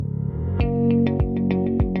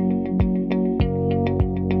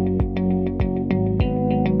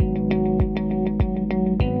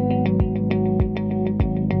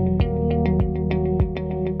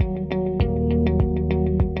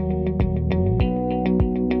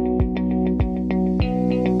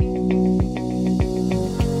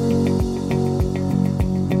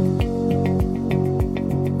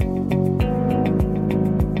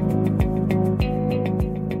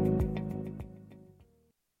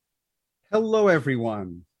Hello,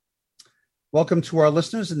 everyone. Welcome to our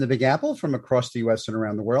listeners in the Big Apple from across the U.S. and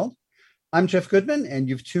around the world. I'm Jeff Goodman, and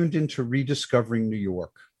you've tuned into Rediscovering New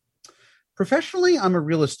York. Professionally, I'm a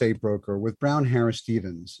real estate broker with Brown Harris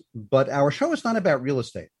Stevens, but our show is not about real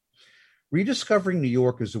estate. Rediscovering New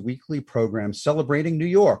York is a weekly program celebrating New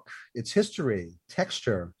York, its history,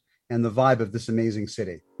 texture, and the vibe of this amazing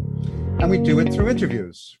city. And we do it through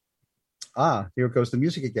interviews. Here goes the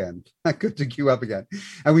music again. Good to cue up again.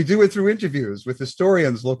 And we do it through interviews with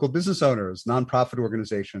historians, local business owners, nonprofit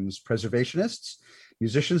organizations, preservationists,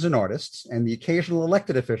 musicians and artists, and the occasional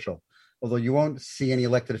elected official. Although you won't see any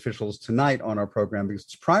elected officials tonight on our program because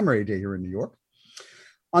it's primary day here in New York.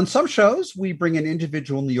 On some shows, we bring an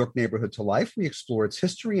individual New York neighborhood to life. We explore its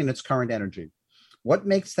history and its current energy. What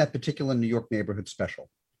makes that particular New York neighborhood special?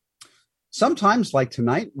 Sometimes, like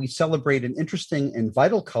tonight, we celebrate an interesting and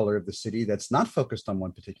vital color of the city that's not focused on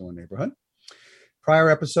one particular neighborhood. Prior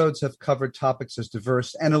episodes have covered topics as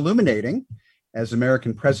diverse and illuminating as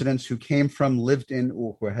American presidents who came from, lived in,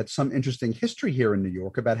 or who had some interesting history here in New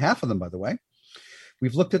York, about half of them, by the way.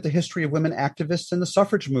 We've looked at the history of women activists in the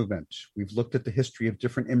suffrage movement. We've looked at the history of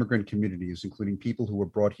different immigrant communities, including people who were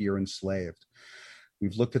brought here enslaved.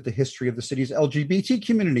 We've looked at the history of the city's LGBT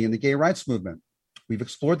community and the gay rights movement. We've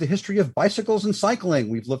explored the history of bicycles and cycling.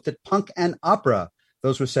 We've looked at punk and opera.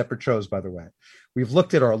 Those were separate shows, by the way. We've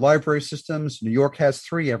looked at our library systems. New York has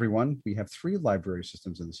three, everyone. We have three library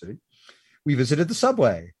systems in the city. We visited the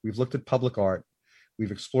subway. We've looked at public art.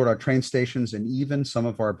 We've explored our train stations and even some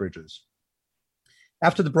of our bridges.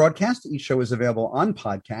 After the broadcast, each show is available on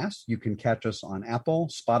podcast. You can catch us on Apple,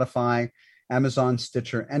 Spotify, Amazon,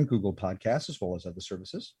 Stitcher, and Google Podcasts, as well as other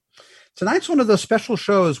services. Tonight's one of those special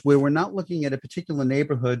shows where we're not looking at a particular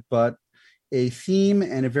neighborhood, but a theme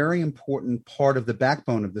and a very important part of the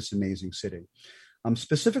backbone of this amazing city,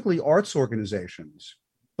 specifically arts organizations,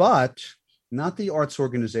 but not the arts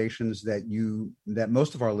organizations that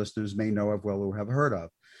most of our listeners may know of well or have heard of.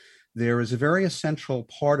 There is a very essential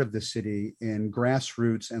part of the city in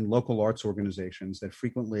grassroots and local arts organizations that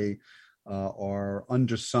frequently are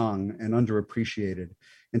undersung and underappreciated.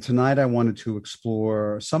 And tonight I wanted to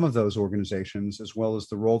explore some of those organizations as well as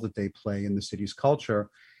the role that they play in the city's culture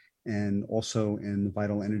and also in the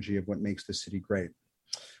vital energy of what makes the city great.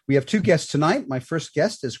 We have two guests tonight. My first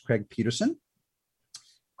guest is Craig Peterson.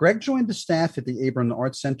 Greg joined the staff at the Abram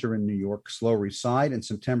Arts Center in New York's Lower East Side in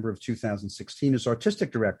September of 2016 as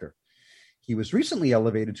artistic director. He was recently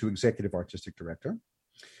elevated to executive artistic director.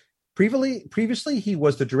 Previously, he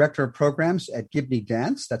was the director of programs at Gibney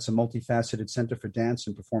Dance. That's a multifaceted center for dance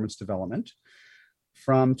and performance development.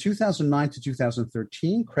 From 2009 to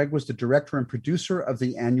 2013, Craig was the director and producer of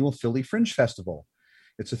the annual Philly Fringe Festival.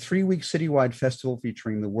 It's a 3-week citywide festival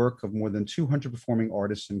featuring the work of more than 200 performing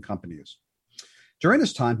artists and companies. During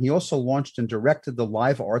this time, he also launched and directed the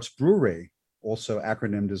Live Arts Brewery, also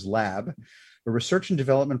acronymed as LAB, a research and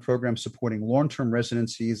development program supporting long-term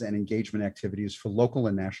residencies and engagement activities for local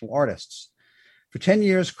and national artists. For 10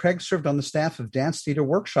 years, Craig served on the staff of Dance Theater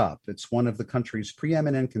Workshop. It's one of the country's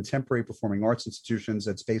preeminent contemporary performing arts institutions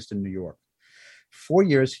that's based in New York. For 4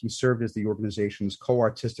 years, he served as the organization's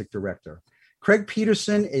co-artistic director. Craig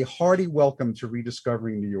Peterson, a hearty welcome to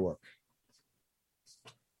Rediscovering New York.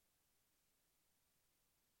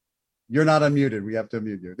 You're not unmuted. We have to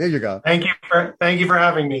unmute you. There you go. Thank you for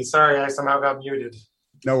having me. Sorry, I somehow got muted.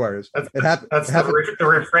 No worries. That's the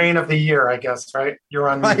refrain of the year, I guess, right? You're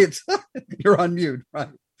on mute. Right. You're on mute, right?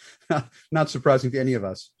 Not surprising to any of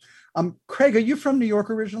us. Craig, are you from New York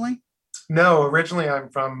originally? No, originally I'm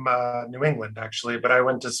from New England, actually, but I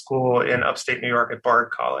went to school in upstate New York at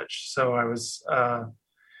Bard College. So I was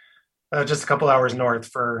just a couple hours north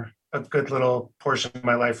for a good little portion of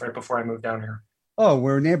my life right before I moved down here. Oh,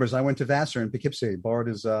 we're neighbors. I went to Vassar and Poughkeepsie. Bard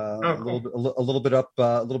is a little bit up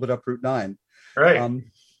Route 9. Right.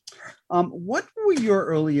 What were your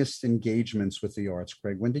earliest engagements with the arts,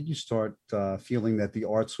 Craig? When did you start feeling that the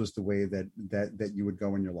arts was the way that you would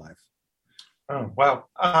go in your life? Oh, wow.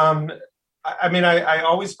 I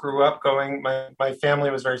always grew up going. My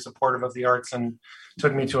family was very supportive of the arts and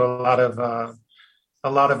took me to a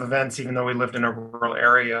lot of events, even though we lived in a rural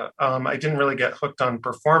area. I didn't really get hooked on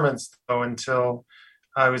performance, though, until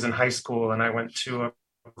I was in high school, and I went to a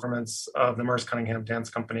performance of the Merce Cunningham Dance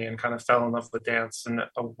Company and kind of fell in love with dance in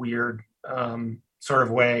a weird sort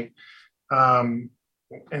of way,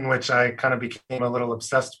 in which I kind of became a little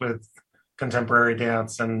obsessed with contemporary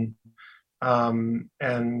dance and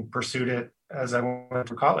pursued it as I went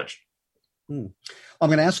through college. I'm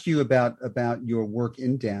going to ask you about your work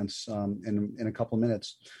in dance in a couple of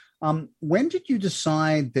minutes. When did you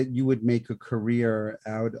decide that you would make a career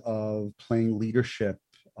out of playing leadership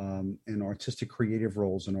in artistic creative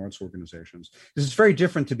roles in arts organizations. This is very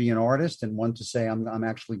different to be an artist and one to say, I'm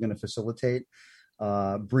actually going to facilitate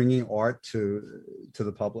bringing art to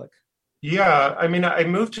the public. Yeah, I mean, I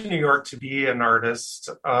moved to New York to be an artist,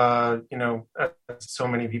 as so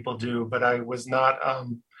many people do, but I was not,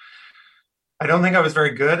 I don't think I was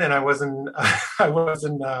very good, and I wasn't,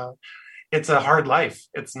 it's a hard life.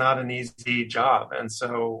 It's not an easy job. And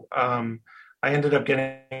so I ended up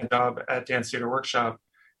getting a job at Dance Theater Workshop,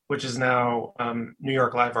 which is now New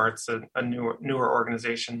York Live Arts, a newer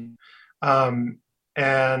organization.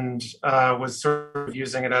 And was sort of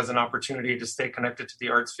using it as an opportunity to stay connected to the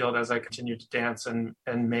arts field as I continued to dance and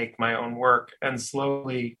make my own work. And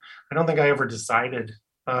slowly, I don't think I ever decided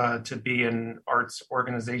to be an arts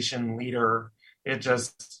organization leader. It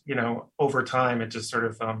just, over time, it just sort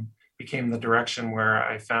of became the direction where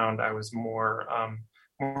I found I was more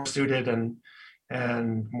suited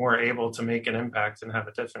and more able to make an impact and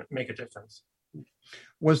make a difference.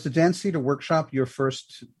 Was the Dance Theater Workshop your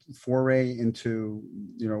first foray into,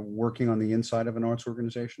 working on the inside of an arts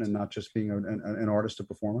organization and not just being an artist, a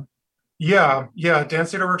performer? Yeah.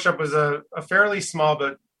 Dance Theater Workshop was a fairly small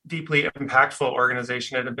but deeply impactful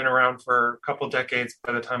organization. It had been around for a couple decades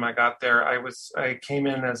by the time I got there. I came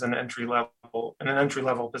in as an entry level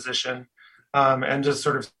position, and just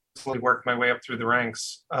sort of slowly worked my way up through the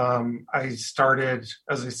ranks. I started,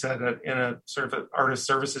 as I said, in a sort of an artist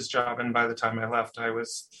services job, and by the time I left, I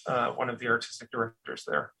was one of the artistic directors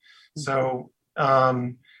there. So,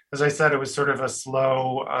 as I said, it was sort of a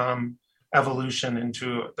slow evolution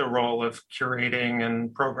into the role of curating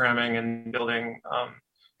and programming and building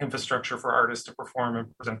infrastructure for artists to perform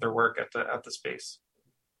and present their work at the space.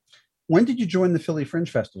 When did you join the Philly Fringe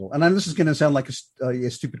Festival? And this is going to sound like a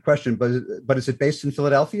stupid question, but is it based in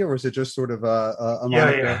Philadelphia or is it just sort of a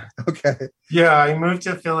Yeah. Okay. Yeah, I moved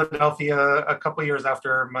to Philadelphia a couple of years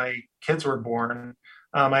after my kids were born.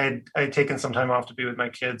 I had taken some time off to be with my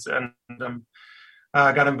kids, and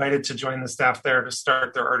got invited to join the staff there to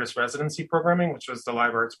start their artist residency programming, which was the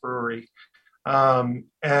Live Arts Brewery. And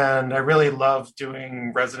I really love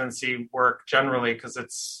doing residency work generally because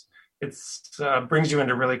it's brings you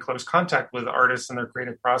into really close contact with artists and their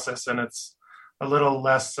creative process, and it's a little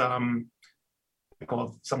less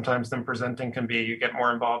sometimes than presenting can be. You get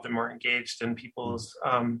more involved and more engaged in people's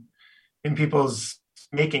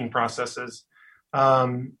making processes.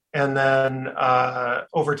 And then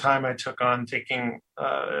over time, I took on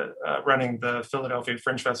running the Philadelphia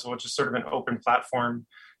Fringe Festival, which is sort of an open platform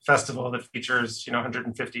festival that features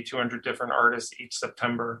 150, 200 different artists each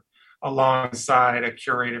September, alongside a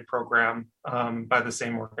curated program by the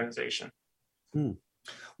same organization.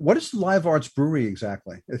 What is the Live Arts Brewery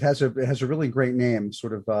exactly? It has a really great name,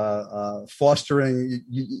 sort of fostering.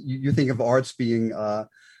 You think of arts being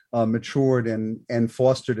matured and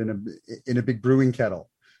fostered in a big brewing kettle.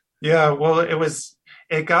 Yeah, well,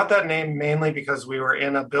 it got that name mainly because we were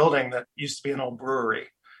in a building that used to be an old brewery,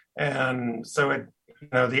 and so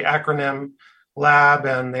the acronym lab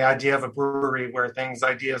and the idea of a brewery where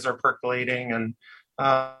ideas are percolating, and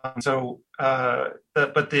the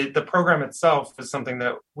program itself is something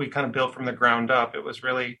that we kind of built from the ground up. It was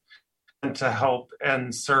really meant to help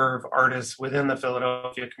and serve artists within the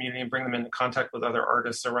Philadelphia community and bring them into contact with other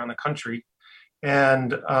artists around the country,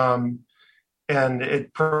 and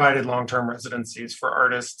it provided long-term residencies for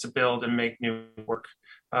artists to build and make new work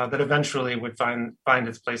that eventually would find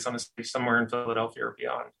its place on a stage somewhere in Philadelphia or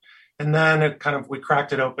beyond. And then we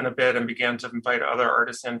cracked it open a bit and began to invite other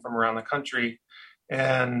artists in from around the country,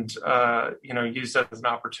 and used it as an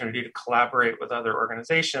opportunity to collaborate with other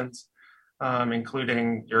organizations,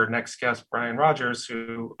 including your next guest, Brian Rogers,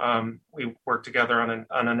 who we worked together on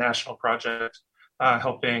a national project,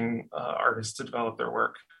 helping artists to develop their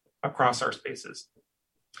work across our spaces.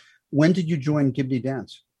 When did you join Gibney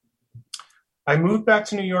Dance? I moved back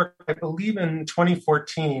to New York, I believe, in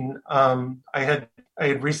 2014. I had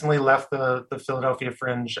recently left the Philadelphia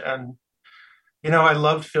Fringe, and I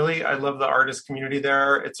loved Philly. I love the artist community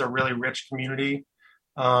there. It's a really rich community,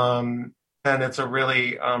 and it's a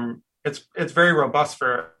really it's very robust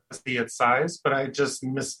for its size. But I just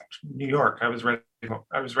missed New York. I was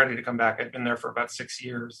ready to come back. I'd been there for about 6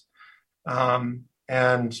 years,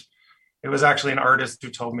 and it was actually an artist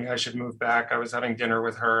who told me I should move back. I was having dinner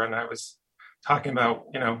with her, and I was talking about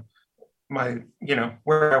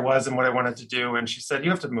where I was and what I wanted to do, and she said,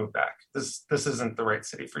 "You have to move back. This isn't the right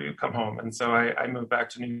city for you. Come home." And so I moved back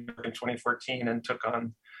to New York in 2014 and took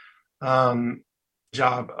on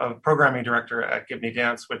job of programming director at Gibney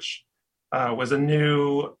Dance, which was a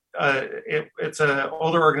new. It's an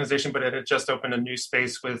older organization, but it had just opened a new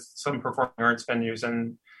space with some performing arts venues,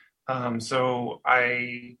 and So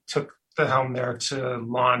I took the helm there to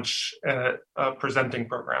launch a presenting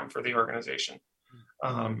program for the organization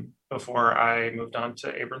before I moved on to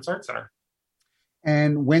Abrons Art Center.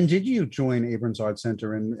 And when did you join Abrons Art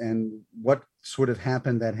Center, and what sort of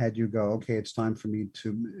happened that had you go, okay, it's time for me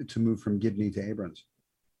to move from Gibney to Abrons?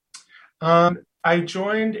 I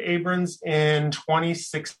joined Abrons in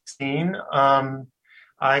 2016. I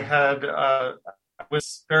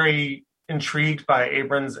was very intrigued by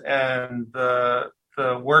Abrons and the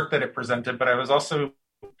work that it presented, but I was also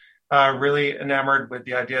really enamored with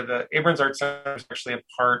the idea that Abrons Art Center is actually a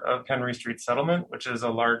part of Henry Street Settlement, which is a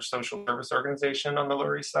large social service organization on the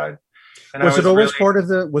Lower East Side. And was it always part of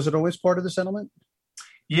the settlement?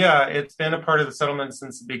 Yeah, it's been a part of the settlement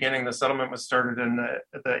since the beginning. The settlement was started in the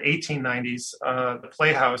 1890s. The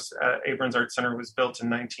Playhouse at Abrons Art Center was built in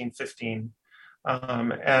 1915.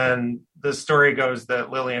 And the story goes that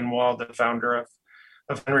Lillian Wall, the founder of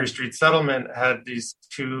Henry Street Settlement, had these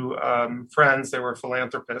two friends. They were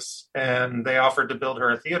philanthropists, and they offered to build her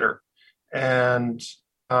a theater. And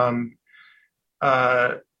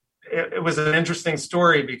it was an interesting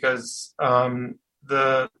story because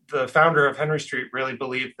the founder of Henry Street really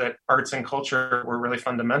believed that arts and culture were really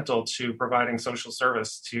fundamental to providing social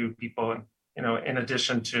service to people, in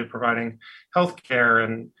addition to providing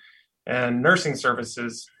healthcare and nursing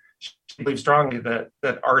services. She believed strongly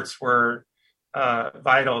that arts were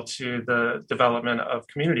vital to the development of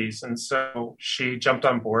communities. And so she jumped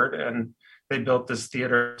on board and they built this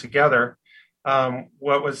theater together.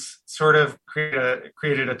 What was sort of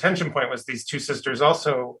created a tension point was these two sisters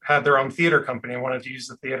also had their own theater company and wanted to use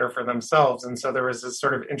the theater for themselves. And so there was this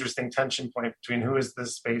sort of interesting tension point between who is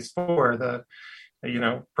this space for, the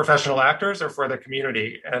professional actors or for the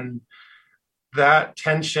community. And that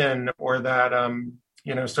tension or that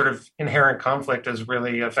sort of inherent conflict is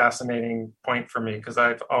really a fascinating point for me, because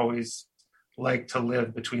I've always liked to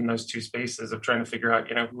live between those two spaces of trying to figure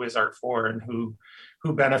out, who is art for and who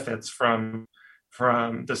benefits from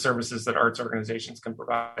the services that arts organizations can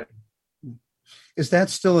provide. Is that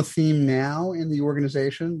still a theme now in the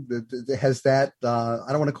organization? Has that, I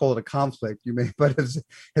don't want to call it a conflict, but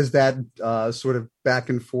has that sort of back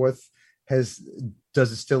and forth, does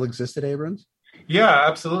it still exist at Abrons? Yeah,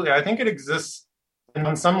 absolutely. I think it exists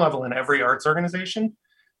on some level in every arts organization.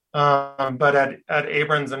 But at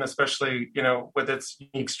Abrons, and especially, with its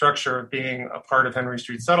unique structure of being a part of Henry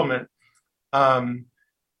Street Settlement, we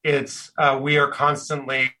are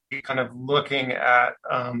constantly kind of looking at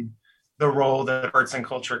the role that arts and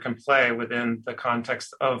culture can play within the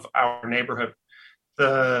context of our neighborhood.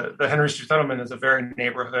 The Henry Street Settlement is a very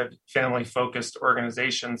neighborhood, family-focused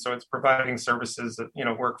organization, so it's providing services,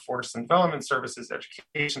 workforce and development services,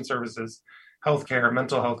 education services, healthcare,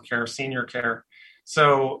 mental health care, senior care.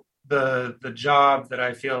 So the job that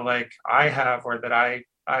I feel like I have, or that I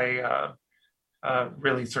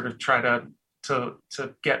really sort of try to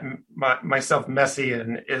get myself messy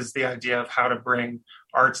in, is the idea of how to bring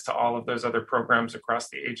arts to all of those other programs across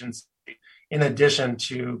the agency, in addition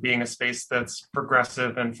to being a space that's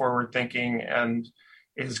progressive and forward thinking and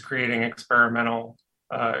is creating experimental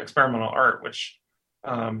art, which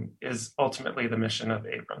is ultimately the mission of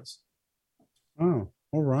Abrons. Oh,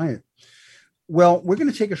 all right. Well, we're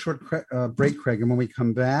going to take a short break, Craig. And when we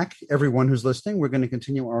come back, everyone who's listening, we're going to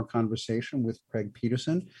continue our conversation with Craig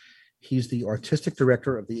Peterson. He's the artistic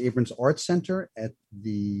director of the Abrons Art Center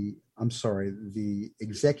the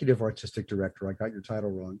executive artistic director. I got your title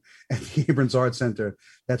wrong. At the Abrons Art Center.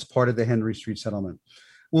 That's part of the Henry Street Settlement.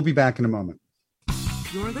 We'll be back in a moment.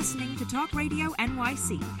 You're listening to Talk Radio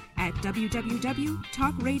NYC at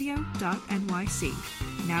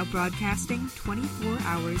www.talkradio.nyc. Now broadcasting 24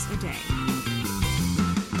 hours a day.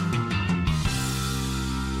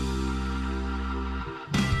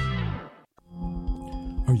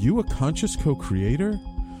 Are you a conscious co-creator?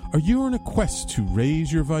 Are you on a quest to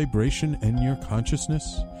raise your vibration and your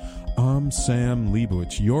consciousness? I'm Sam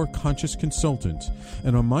Leibowitz, your conscious consultant,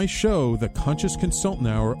 and on my show, The Conscious Consultant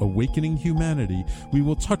Hour, Awakening Humanity, we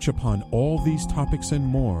will touch upon all these topics and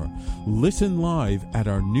more. Listen live at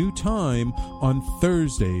our new time on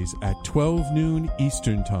Thursdays at 12 noon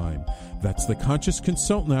Eastern Time. That's The Conscious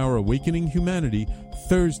Consultant Hour, Awakening Humanity,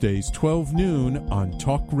 Thursdays, 12 noon on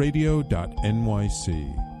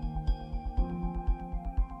talkradio.nyc.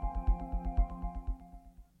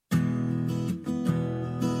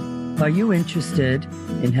 Are you interested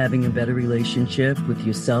in having a better relationship with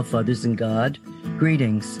yourself, others, and God?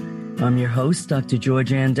 Greetings. I'm your host, Dr.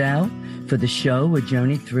 George Andow, for the show A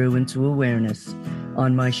Journey Through into Awareness.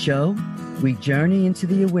 On my show, we journey into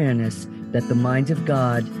the awareness that the mind of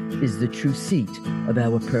God is the true seat of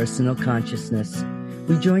our personal consciousness.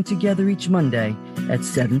 We join together each Monday at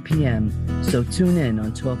 7 p.m., so tune in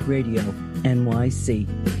on Talk Radio NYC.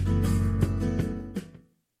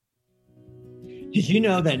 Did you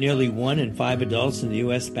know that nearly 1 in 5 adults in the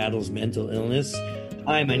U.S. battles mental illness?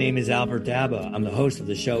 Hi, my name is Albert Daba. I'm the host of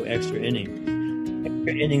the show Extra Innings.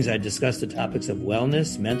 Extra Innings, I discuss the topics of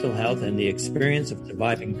wellness, mental health, and the experience of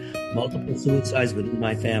surviving multiple suicides within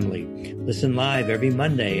my family. Listen live every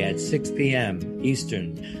Monday at 6 p.m.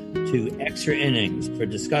 Eastern to Extra Innings for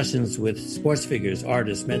discussions with sports figures,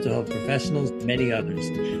 artists, mental health professionals, and many others.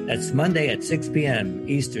 That's Monday at 6 p.m.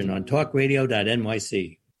 Eastern on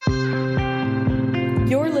talkradio.nyc.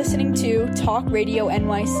 You're listening to Talk Radio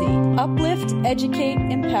NYC. Uplift, educate,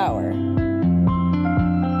 empower.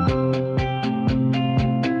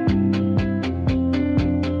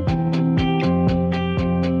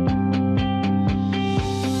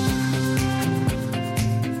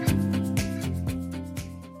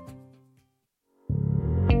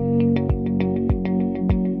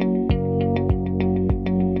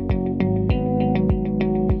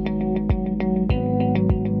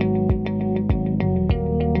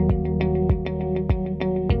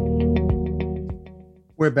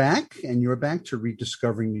 We're back, and you're back to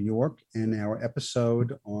Rediscovering New York and our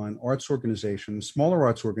episode on arts organizations, smaller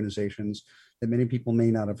arts organizations that many people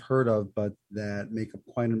may not have heard of, but that make up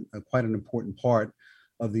quite an important part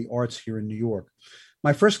of the arts here in New York.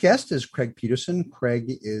 My first guest is Craig Peterson.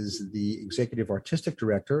 Craig is the Executive Artistic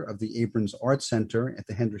Director of the Abrons Arts Center at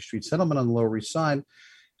the Henry Street Settlement on the Lower East Side.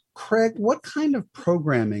 Craig, what kind of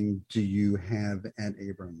programming do you have at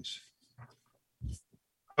Abrons?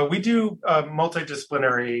 We do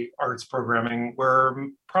multidisciplinary arts programming. We're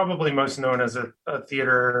probably most known as a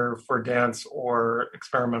theater for dance or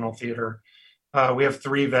experimental theater. We have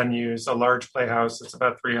 3 venues, a large playhouse, it's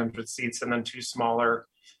about 300 seats, and then 2 smaller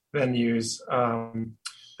venues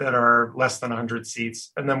that are less than 100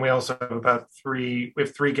 seats. And then we also have we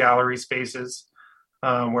have 3 gallery spaces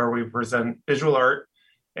where we present visual art,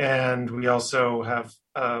 and we also have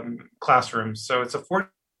classrooms. So it's a 40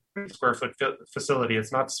 square foot facility.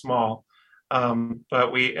 It's not small,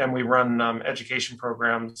 but we run education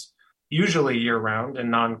programs usually year round in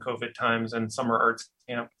non-COVID times and summer arts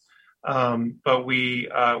camp. But we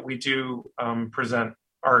do present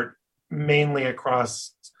art mainly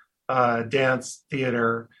across dance,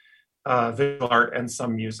 theater, visual art, and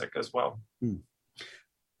some music as well.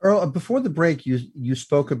 Earl, before the break, you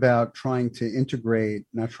spoke about integrating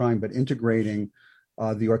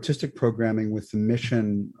the artistic programming with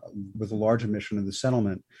the larger mission of the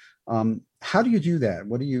settlement. How do you do that?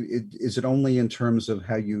 Is it only in terms of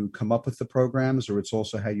how you come up with the programs, or it's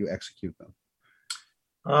also how you execute them?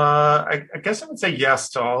 I guess I would say yes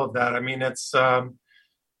to all of that. I mean, it's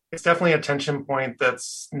definitely a tension point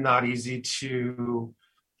that's not easy to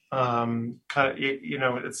it's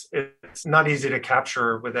not easy to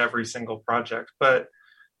capture with every single project, but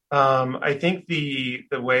I think the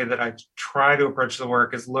way that I try to approach the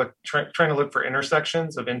work is trying to look for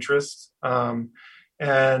intersections of interest, and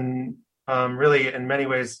really in many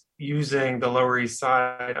ways using the Lower East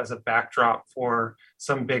Side as a backdrop for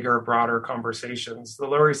some bigger, broader conversations. The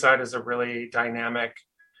Lower East Side is a really dynamic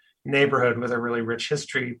neighborhood with a really rich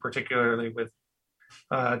history, particularly with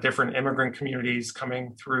different immigrant communities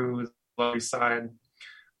coming through the Lower East Side.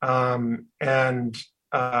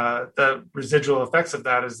 The residual effects of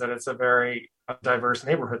that is that it's a very diverse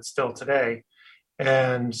neighborhood still today.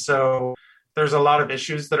 And so there's a lot of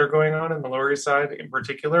issues that are going on in the Lower East Side in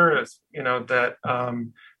particular, that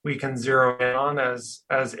we can zero in on as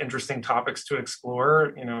interesting topics to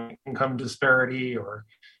explore, income disparity or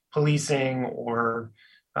policing or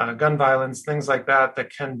gun violence, things like that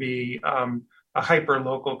can be a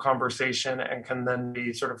hyper-local conversation and can then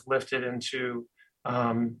be sort of lifted into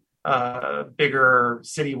bigger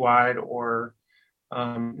citywide or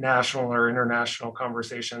national or international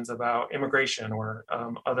conversations about immigration or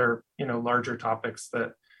other, larger topics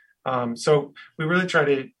that. So we really try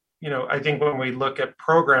to, I think when we look at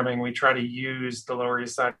programming, we try to use the Lower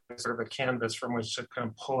East Side as sort of a canvas from which to kind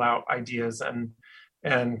of pull out ideas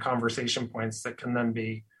and conversation points that can then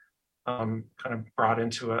be kind of brought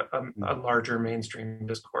into a larger mainstream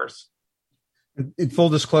discourse. In full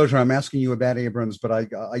disclosure, I'm asking you about Abrons, but I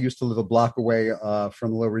used to live a block away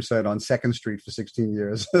from the Lower East Side on 2nd Street for 16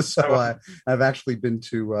 years. So I've actually been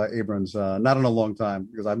to Abrons, not in a long time,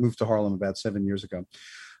 because I moved to Harlem about 7 years ago.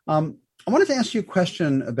 I wanted to ask you a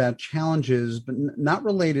question about challenges, but not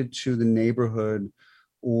related to the neighborhood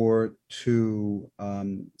or to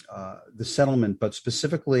the settlement, but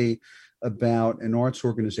specifically about an arts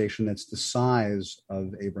organization that's the size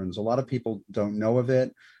of Abrons. A lot of people don't know of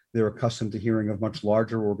it. they're accustomed to hearing of much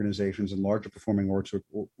larger organizations and larger performing arts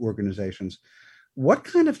organizations. What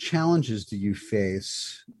kind of challenges do you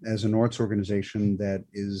face as an arts organization that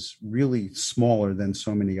is really smaller than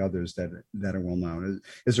so many others that are well known?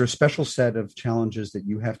 Is there a special set of challenges that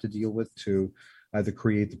you have to deal with to either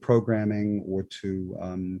create the programming or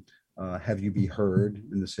to have you be heard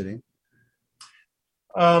in the city?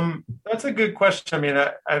 That's a good question. I mean,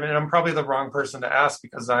 I'm probably the wrong person to ask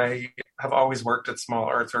because I have always worked at small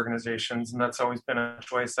arts organizations, and that's always been a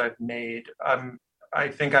choice I've made. I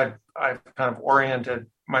think I've kind of oriented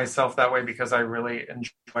myself that way because I really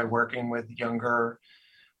enjoy working with younger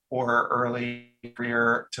or early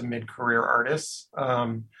career to mid-career artists.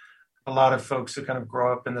 A lot of folks who kind of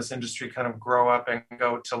grow up in this industry kind of grow up and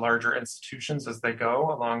go to larger institutions as they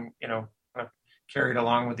go along, kind of carried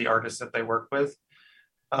along with the artists that they work with.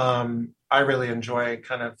 I really enjoy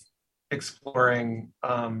kind of exploring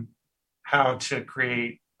how to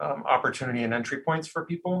create opportunity and entry points for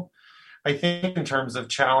people. I think in terms of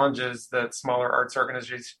challenges that smaller arts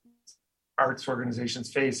organizations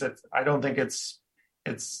face, I don't think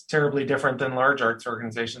it's terribly different than large arts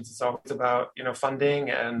organizations. It's always about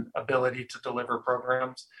funding and ability to deliver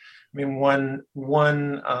programs. I mean, one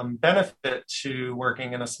benefit to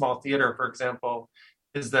working in a small theater, for example,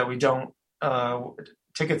 is that we don't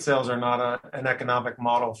ticket sales are not an economic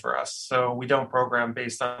model for us. So we don't program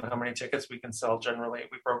based on how many tickets we can sell. Generally,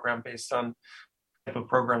 we program based on the type of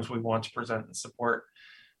programs we want to present and support,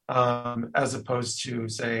 as opposed to,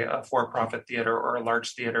 say, a for-profit theater or a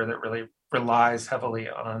large theater that really relies heavily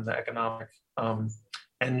on the economic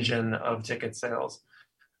engine of ticket sales.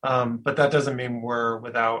 But that doesn't mean we're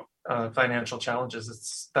without financial challenges.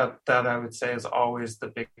 It's that I would say is always the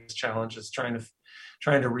biggest challenge, is trying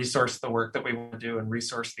to resource the work that we want to do and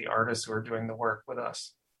resource the artists who are doing the work with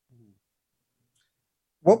us.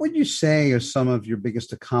 What would you say are some of your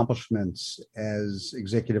biggest accomplishments as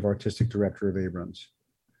executive artistic director of Abrams?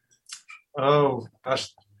 Oh,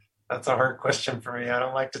 gosh, that's a hard question for me. I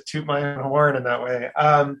don't like to toot my own horn in that way.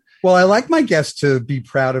 Well, I like my guests to be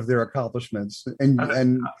proud of their accomplishments, and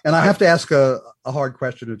I have to ask a hard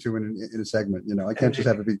question or two in a segment. I can't just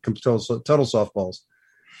have it be total softballs.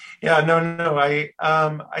 Yeah, no. I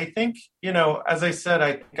think, as I said,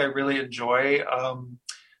 I think I really enjoy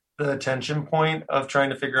the tension point of trying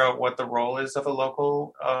to figure out what the role is of a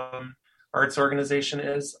local arts organization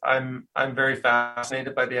is. I'm very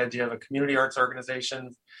fascinated by the idea of a community arts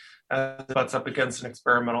organization as it butts up against an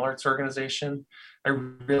experimental arts organization. I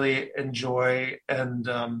really enjoy and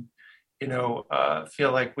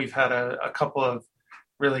feel like we've had a couple of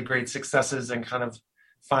really great successes in kind of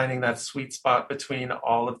finding that sweet spot between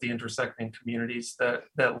all of the intersecting communities that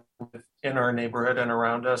live in our neighborhood and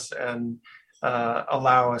around us, and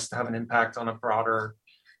allow us to have an impact on a broader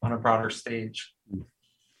stage.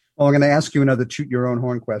 Well, I'm going to ask you another toot your own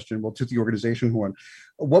horn question. We'll toot the organization horn.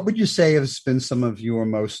 What would you say has been some of your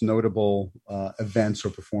most notable events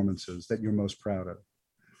or performances that you're most proud of?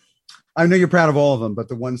 I know you're proud of all of them, but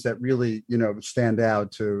the ones that really, stand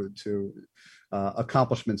out to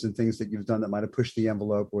accomplishments and things that you've done that might have pushed the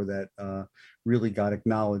envelope or that really got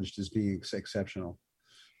acknowledged as being exceptional.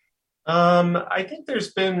 I think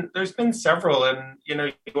there's been several, and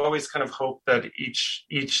you always kind of hope that each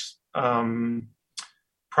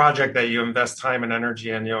project that you invest time and energy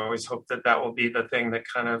in, you always hope that will be the thing that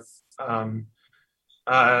kind of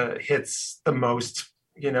hits the most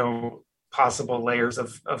possible layers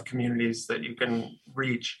of communities that you can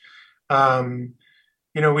reach.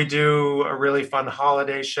 We do a really fun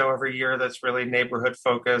holiday show every year that's really neighborhood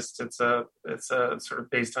focused. It's a sort of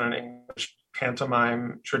based on an English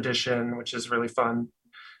pantomime tradition, which is really fun.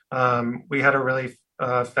 We had a really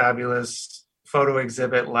fabulous photo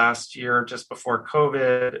exhibit last year, just before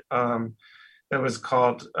COVID, that was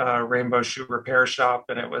called Rainbow Shoe Repair Shop,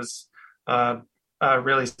 and it was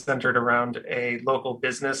really centered around a local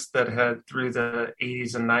business that had, through the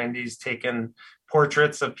 80s and 90s, taken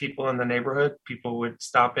portraits of people in the neighborhood. People would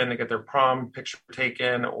stop in to get their prom picture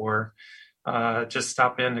taken, or just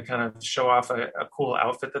stop in to kind of show off a cool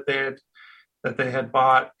outfit that they had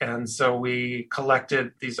bought. And so we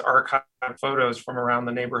collected these archive photos from around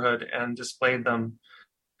the neighborhood and displayed them.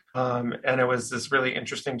 And it was this really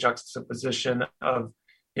interesting juxtaposition of,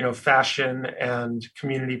 fashion and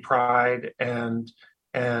community pride and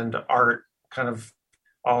art kind of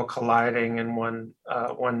all colliding in one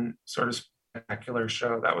sort of spectacular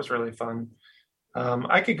show. That was really fun.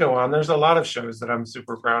 I could go on. There's a lot of shows that I'm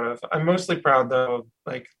super proud of. I'm mostly proud, though,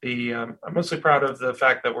 I'm mostly proud of the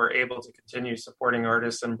fact that we're able to continue supporting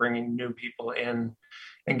artists and bringing new people in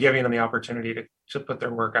and giving them the opportunity to put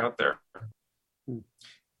their work out there.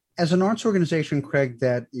 As an arts organization, Craig,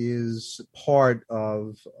 that is part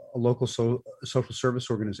of a local social service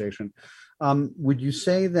organization, would you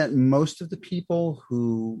say that most of the people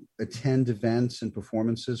who attend events and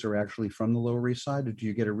performances are actually from the Lower East Side, or do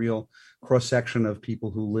you get a real cross-section of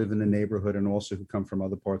people who live in the neighborhood and also who come from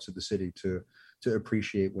other parts of the city to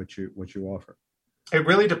appreciate what you offer? It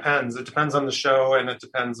really depends. It depends on the show, and it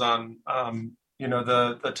depends on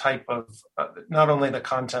the type of not only the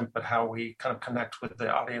content, but how we kind of connect with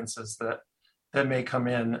the audiences that may come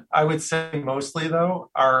in. I would say mostly, though,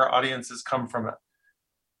 our audiences come from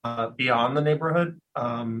beyond the neighborhood.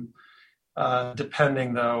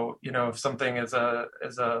 Depending, though, if something is a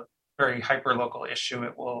very hyper local issue,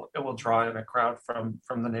 it will draw in a crowd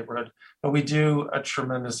from the neighborhood. But we do a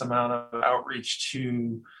tremendous amount of outreach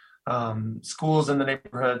to schools in the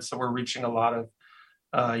neighborhood, so we're reaching a lot of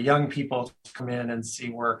young people to come in and see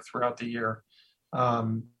work throughout the year.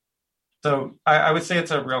 So I would say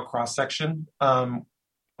it's a real cross section.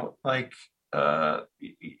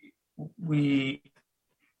 We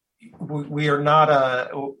are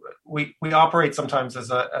not we operate sometimes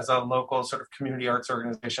as a local sort of community arts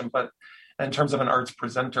organization, but in terms of an arts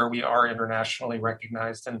presenter, we are internationally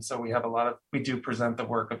recognized, and so we do present the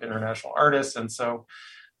work of international artists, and so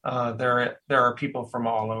there are people from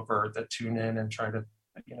all over that tune in and try to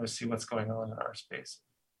see what's going on in our space.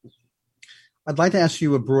 I'd like to ask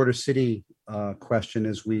you a broader city question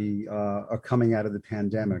as we are coming out of the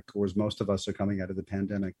pandemic, or as most of us are coming out of the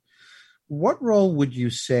pandemic. What role would you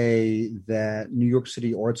say that New York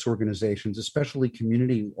City arts organizations, especially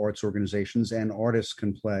community arts organizations and artists,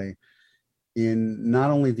 can play in not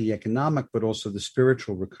only the economic, but also the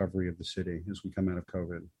spiritual recovery of the city as we come out of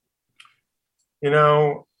COVID?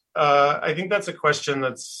 I think that's a question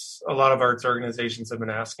that's a lot of arts organizations have been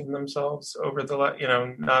asking themselves over the,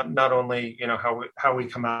 not only, how we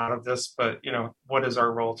come out of this, but, what is our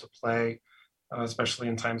role to play, especially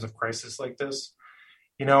in times of crisis like this.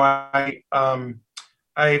 I've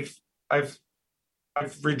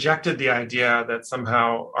rejected the idea that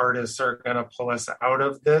somehow artists are going to pull us out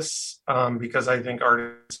of this, because I think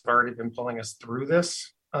artists have already been pulling us through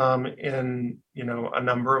this in, a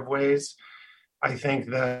number of ways. I think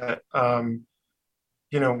that, when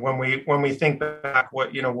we think back,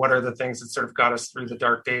 what are the things that sort of got us through the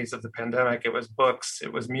dark days of the pandemic? It was books,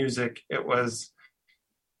 it was music, it was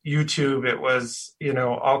YouTube, it was,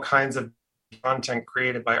 all kinds of content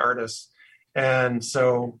created by artists. And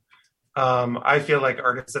so I feel like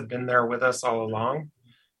artists have been there with us all along.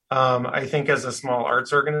 I think as a small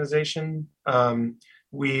arts organization,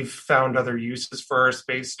 we've found other uses for our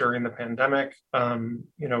space during the pandemic.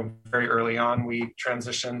 Very early on, we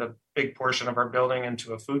transitioned a big portion of our building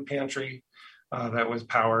into a food pantry that was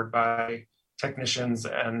powered by technicians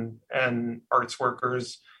and arts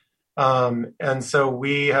workers. And so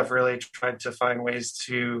we have really tried to find ways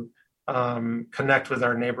to connect with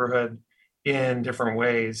our neighborhood in different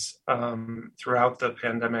ways throughout the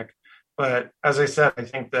pandemic. But as I said, I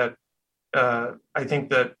think that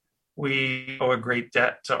we owe a great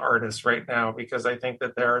debt to artists right now, because I think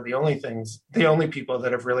that they're the only people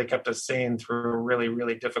that have really kept us sane through a really,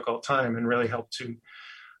 really difficult time and really helped to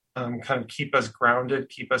kind of keep us grounded,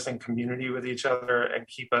 keep us in community with each other, and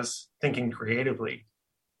keep us thinking creatively.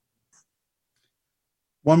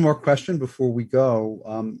 One more question before we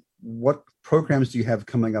go. What programs do you have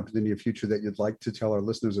coming up in the near future that you'd like to tell our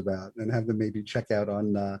listeners about and have them maybe check out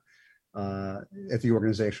on at the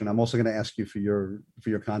organization? I'm also going to ask you for your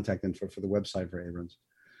contact info for the website for Abrons.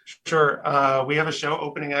 Sure. We have a show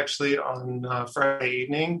opening actually on Friday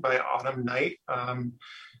evening by Autumn Night.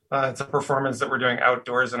 It's a performance that we're doing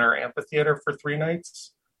outdoors in our amphitheater for 3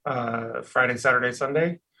 nights, Friday, Saturday,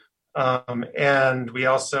 Sunday. And we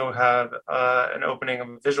also have an opening of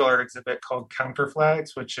a visual art exhibit called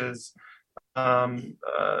Counterflags, which is an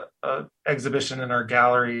exhibition in our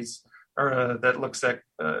galleries that looks at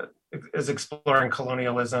is exploring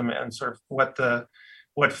colonialism and sort of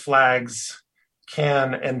what flags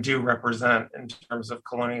can and do represent in terms of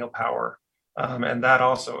colonial power. And that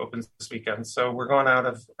also opens this weekend. So we're going out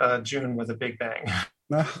of June with a big bang.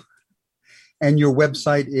 And your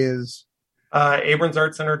website is?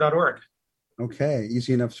 abronsartcenter.org. Okay,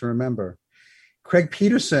 easy enough to remember. Craig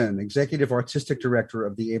Peterson, Executive Artistic Director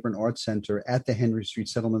of the Abrons Arts Center at the Henry Street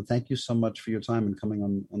Settlement. Thank you so much for your time and coming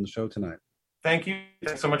on the show tonight. Thank you.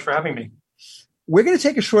 Thanks so much for having me. We're going to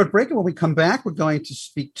take a short break, and when we come back, we're going to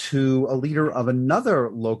speak to a leader of another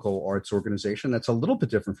local arts organization that's a little bit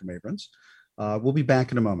different from Abrons. We'll be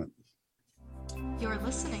back in a moment. You're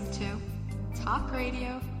listening to Talk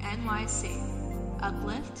Radio NYC.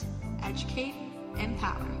 Uplift, educate,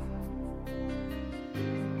 empower.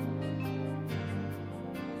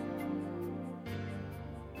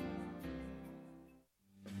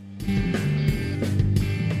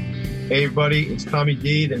 Hey everybody, it's Tommy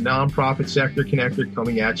D, the Nonprofit Sector Connector,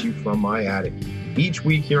 coming at you from my attic. Each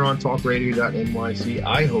week here on talkradio.nyc,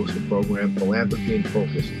 I host the program Philanthropy in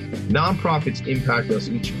Focus. Nonprofits impact us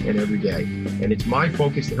each and every day, and it's my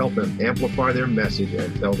focus to help them amplify their message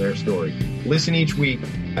and tell their story. Listen each week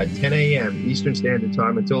at 10 a.m. Eastern Standard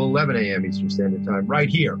Time until 11 a.m. Eastern Standard Time, right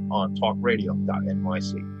here on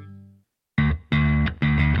talkradio.nyc.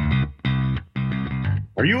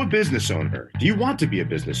 Are you a business owner? Do you want to be a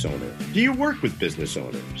business owner? Do you work with business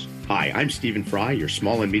owners? Hi, I'm Stephen Fry, your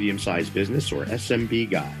small and medium-sized business or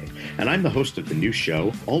SMB guy, and I'm the host of the new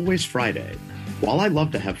show, Always Friday. While I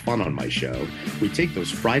love to have fun on my show, we take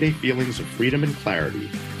those Friday feelings of freedom and clarity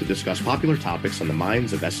to discuss popular topics on the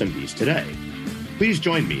minds of SMBs today. Please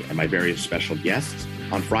join me and my various special guests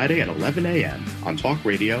on Friday at 11 a.m. on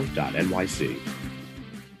talkradio.nyc.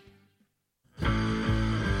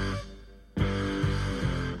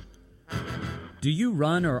 Do you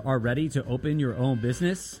run or are ready to open your own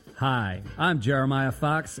business? Hi, I'm Jeremiah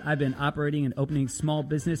Fox. I've been operating and opening small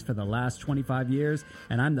business for the last 25 years,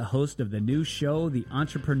 and I'm the host of the new show, The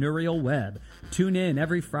Entrepreneurial Web. Tune in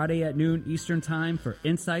every Friday at noon Eastern Time for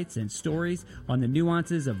insights and stories on the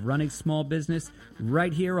nuances of running small business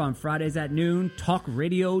right here on Fridays at noon,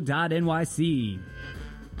 talkradio.nyc.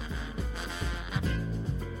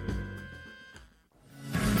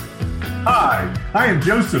 Hi, I am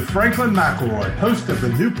Joseph Franklin McElroy, host of the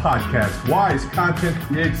new podcast, Wise Content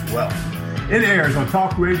Creates Wealth. It airs on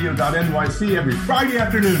talkradio.nyc every Friday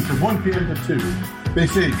afternoon from 1 p.m. to 2. They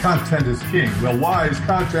say content is king. Well, wise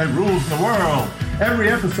content rules the world. Every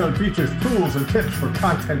episode features tools and tips for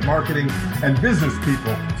content marketing and business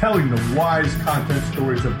people telling the wise content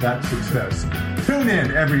stories of that success. Tune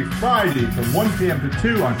in every Friday from 1 p.m. to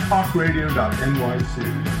 2 on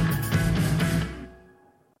talkradio.nyc.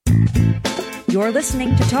 You're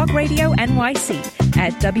listening to Talk Radio NYC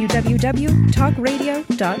at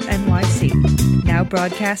www.talkradio.nyc. Now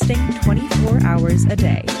broadcasting 24 hours a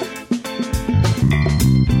day.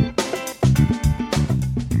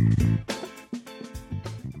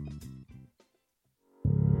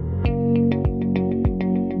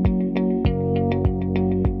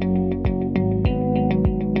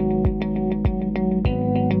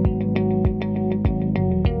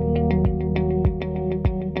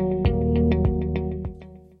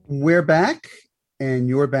 We're back, and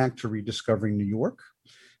you're back to Rediscovering New York.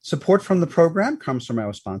 Support from the program comes from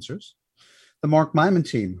our sponsors. The Mark Myman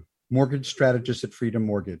team, mortgage strategist at Freedom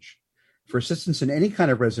Mortgage. For assistance in any kind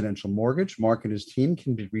of residential mortgage, Mark and his team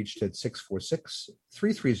can be reached at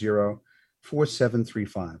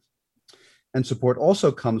 646-330-4735. And support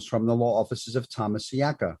also comes from the law offices of Thomas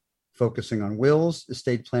Siaka, focusing on wills,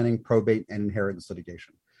 estate planning, probate, and inheritance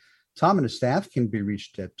litigation. Tom and his staff can be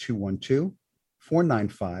reached at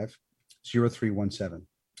 212-495-0317.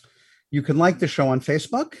 You can like the show on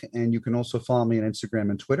Facebook, and you can also follow me on Instagram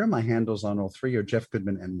and Twitter. My handles on all three are Jeff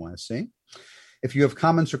Goodman NYC. If you have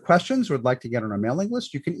comments or questions or would like to get on our mailing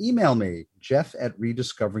list, you can email me,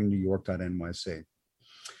 jeff@rediscoveringnewyork.nyc.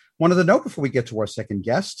 One other note before we get to our second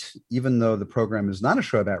guest, even though the program is not a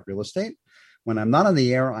show about real estate, when I'm not on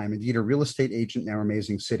the air, I'm indeed a real estate agent in our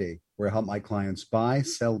amazing city, where I help my clients buy,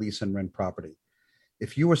 sell, lease, and rent property.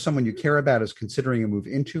 If you or someone you care about is considering a move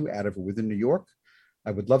into, out of, or within New York, I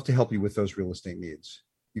would love to help you with those real estate needs.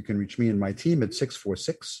 You can reach me and my team at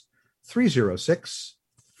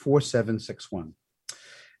 646-306-4761.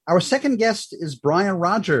 Our second guest is Brian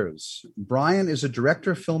Rogers. Brian is a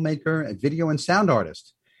director, filmmaker, and video and sound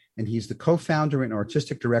artist, and he's the co-founder and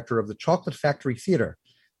artistic director of the Chocolate Factory Theater,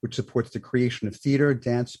 which supports the creation of theater,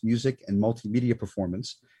 dance, music, and multimedia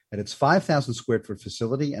performance at its 5,000 square foot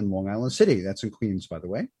facility in Long Island City. That's in Queens, by the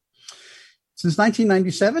way. Since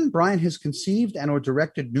 1997, Brian has conceived and or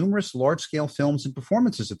directed numerous large-scale films and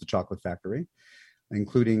performances at the Chocolate Factory,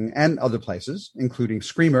 and other places, including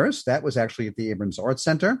Screamers. That was actually at the Abrams Arts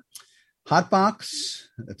Center. Hotbox,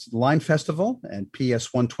 that's the Line Festival, and PS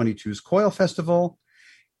 122's Coil Festival,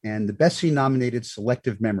 and the Bessie-nominated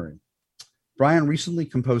Selective Memory. Brian recently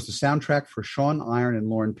composed the soundtrack for Sean Iron and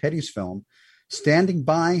Lauren Petty's film, Standing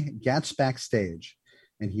By, Gats Backstage,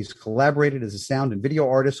 and he's collaborated as a sound and video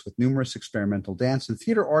artist with numerous experimental dance and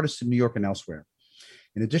theater artists in New York and elsewhere.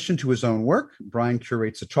 In addition to his own work, Brian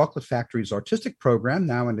curates the Chocolate Factory's artistic program,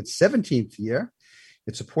 now in its 17th year.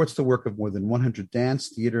 It supports the work of more than 100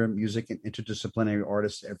 dance, theater, music, and interdisciplinary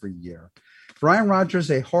artists every year. Brian Rogers,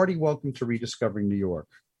 a hearty welcome to Rediscovering New York.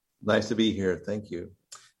 Nice to be here. Thank you.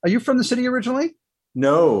 Are you from the city originally?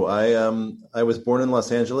 No, I was born in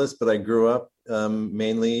Los Angeles, but I grew up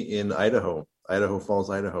mainly in Idaho Falls,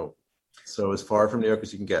 Idaho. So as far from New York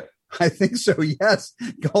as you can get. I think so, yes,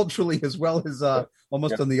 culturally as well as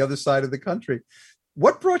almost on the other side of the country.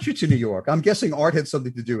 What brought you to New York? I'm guessing art had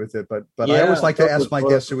something to do with it, but I always like to ask my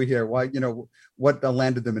guests who are here, why, what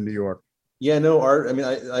landed them in New York? Yeah, no, art. I mean,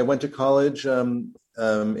 I went to college in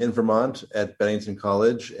Vermont at Bennington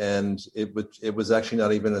College, and it was actually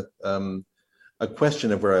not even a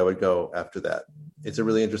question of where I would go after that. It's a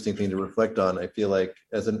really interesting thing to reflect on. I feel like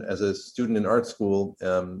as a student in art school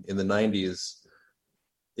in the 90s,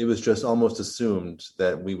 it was just almost assumed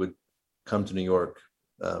that we would come to New York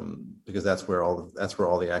because that's where all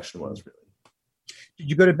the action was, really. Did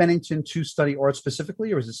you go to Bennington to study art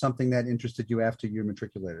specifically, or is it something that interested you after you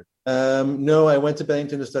matriculated? No, I went to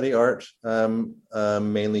Bennington to study art,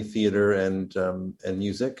 mainly theater and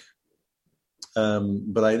music.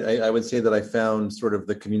 But I would say that I found sort of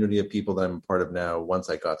the community of people that I'm a part of now once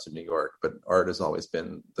I got to New York. But art has always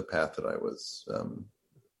been the path that I was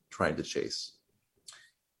trying to chase.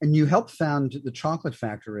 And you helped found the Chocolate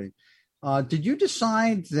Factory. Did you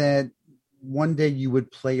decide that one day you would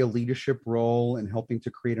play a leadership role in helping to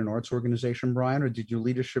create an arts organization, Brian, or did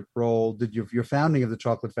your founding of the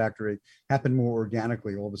Chocolate Factory happen more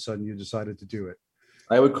organically? All of a sudden you decided to do it.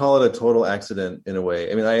 I would call it a total accident in a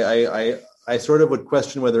way. I mean, I sort of would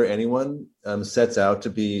question whether anyone sets out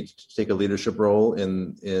to take a leadership role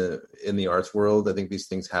in the arts world. I think these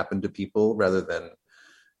things happen to people rather than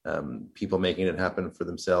people making it happen for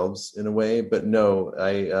themselves in a way. But no,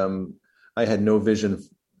 I had no vision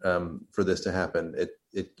for this to happen.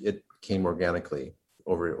 It came organically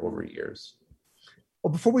over years.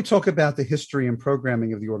 Well, before we talk about the history and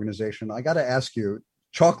programming of the organization, I got to ask you,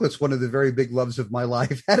 chocolate's one of the very big loves of my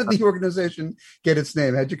life. How did the organization get its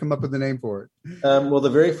name? How'd you come up with the name for it? Well, the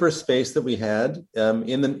very first space that we had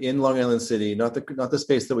in Long Island City, not the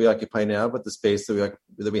space that we occupy now, but the space that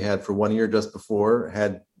we had for 1 year just before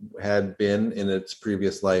had been in its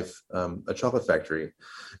previous life a chocolate factory.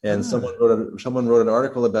 And someone wrote an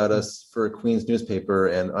article about us for a Queens newspaper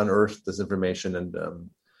and unearthed this information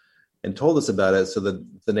and told us about it, so that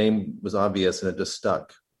the name was obvious and it just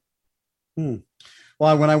stuck.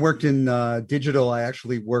 Well, when I worked in digital, I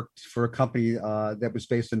actually worked for a company that was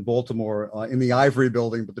based in Baltimore in the Ivory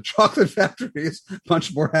Building, but the Chocolate Factory is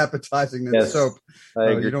much more appetizing than soap.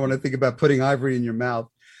 You don't want to think about putting ivory in your mouth.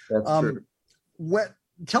 That's true.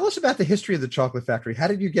 Tell us about the history of the Chocolate Factory. How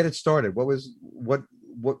did you get it started? What was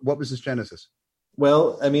its genesis?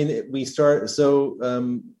 Well, I mean, we start so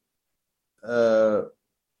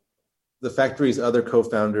the factory's other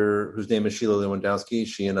co-founder, whose name is Sheila Lewandowski,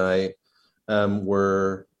 she and I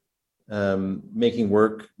were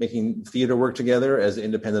making theater work together as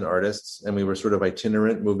independent artists, and we were sort of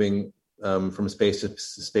itinerant, moving from space to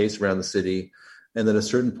space around the city. And at a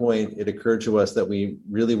certain point, it occurred to us that we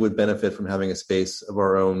really would benefit from having a space of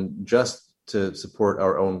our own just to support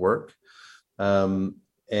our own work. And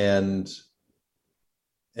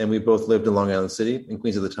we both lived in Long Island City, in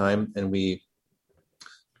Queens at the time, and we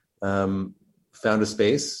found a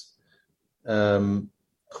space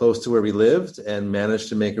close to where we lived and managed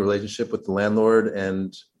to make a relationship with the landlord.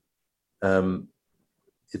 And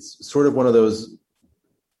it's sort of one of those,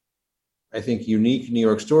 I think, unique New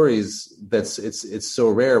York stories it's so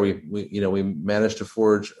rare. We managed to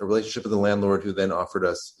forge a relationship with the landlord, who then offered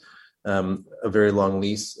us a very long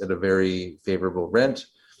lease at a very favorable rent.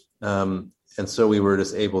 And so we were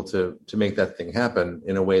just able to make that thing happen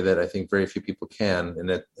in a way that I think very few people can.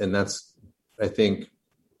 And that's, I think,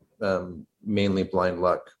 mainly blind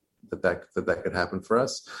luck that could happen for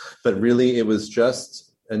us. But really, it was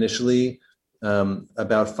just initially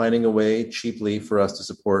about finding a way cheaply for us to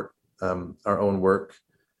support our own work.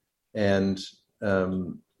 And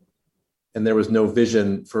there was no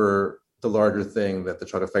vision for the larger thing that the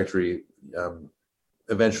Chocolate Factory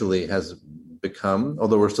eventually has become,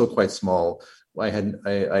 although we're still quite small.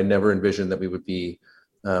 I never envisioned that we would be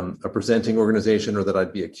a presenting organization or that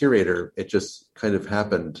I'd be a curator. It just kind of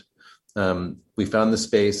happened. We found the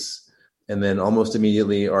space, and then almost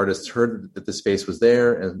immediately artists heard that the space was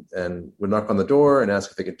there and would knock on the door and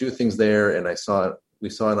ask if they could do things there. And we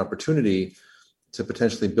saw an opportunity to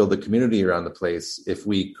potentially build a community around the place if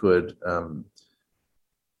we could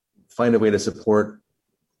find a way to support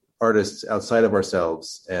artists outside of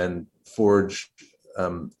ourselves and forge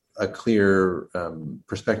a clear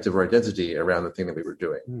perspective or identity around the thing that we were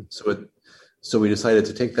doing. So we decided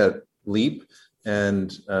to take that leap,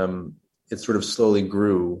 and it sort of slowly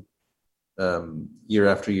grew year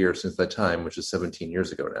after year since that time, which is 17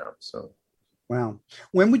 years ago now. So. Wow.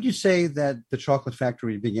 When would you say that the Chocolate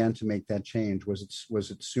Factory began to make that change? Was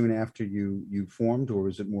it soon after you formed, or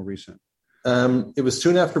was it more recent? It was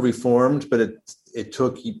soon after we formed, but it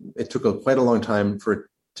took quite a long time for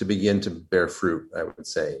to begin to bear fruit, I would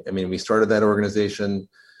say. I mean, we started that organization,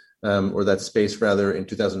 or that space rather, in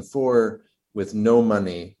 2004 with no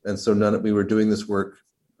money. And so we were doing this work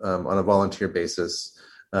on a volunteer basis.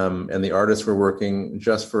 And the artists were working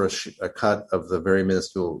just for a cut of the very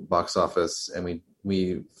minuscule box office. And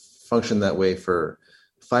we functioned that way for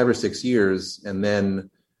 5 or 6 years. And then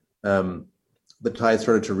the tide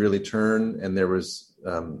started to really turn. And there was,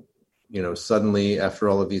 suddenly after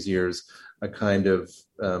all of these years, a kind of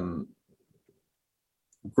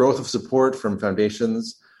growth of support from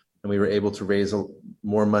foundations. And we were able to raise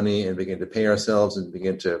more money and begin to pay ourselves and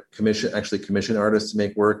begin to commission artists to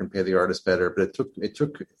make work and pay the artists better. But it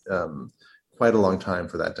took quite a long time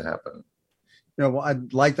for that to happen. Well, I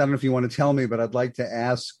don't know if you want to tell me, but I'd like to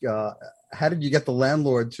ask, how did you get the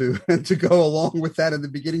landlord to go along with that in the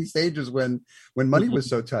beginning stages when money was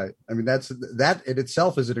so tight? I mean, that in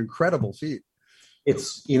itself is an incredible feat.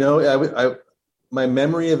 It's, my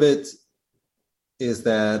memory of it is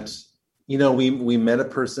that, we met a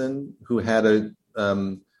person who had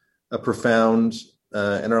a profound,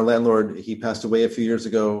 and our landlord, he passed away a few years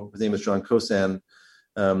ago. His name was John Kosan.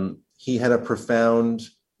 He had a profound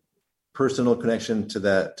personal connection to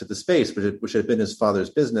the space, which had been his father's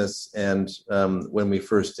business. And when we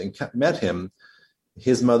first met him,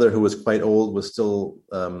 his mother, who was quite old, was still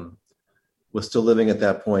living at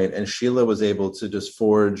that point, and Sheila was able to just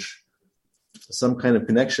forge some kind of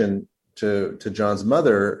connection to John's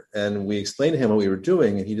mother. And we explained to him what we were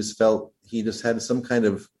doing, and he just had some kind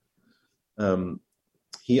of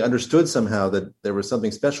he understood somehow that there was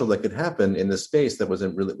something special that could happen in this space that was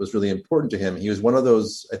really important to him. He was one of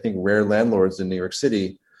those, I think, rare landlords in New York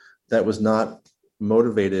City that was not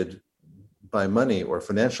motivated by money or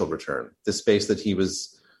financial return. The space that he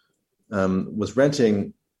was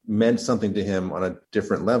renting meant something to him on a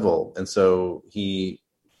different level. And so he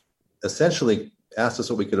essentially asked us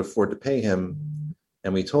what we could afford to pay him,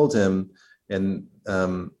 and we told him, and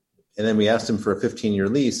then we asked him for a 15-year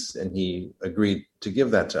lease, and he agreed to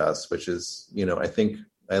give that to us, which is, I think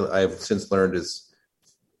I've since learned is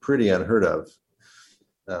pretty unheard of.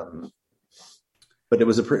 But it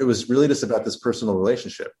was really just about this personal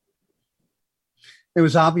relationship. It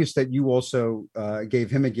was obvious that you also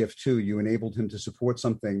gave him a gift too. You enabled him to support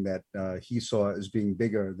something that he saw as being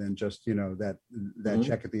bigger than just, that mm-hmm.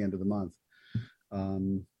 check at the end of the month.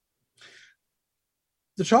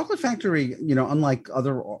 The Chocolate Factory, unlike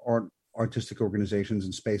other artistic organizations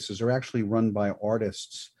and spaces, are actually run by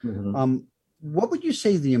artists. Mm-hmm. What would you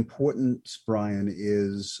say the importance, Brian,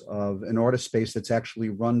 is of an artist space that's actually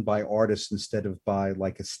run by artists instead of by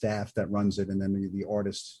like a staff that runs it and then the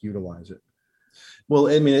artists utilize it? Well,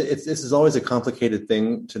 I mean, this is always a complicated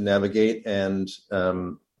thing to navigate, and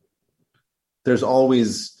there's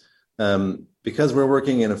always, because we're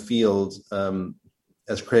working in a field,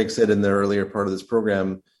 as Craig said in the earlier part of this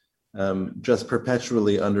program, just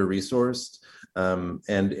perpetually under-resourced,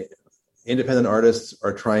 and independent artists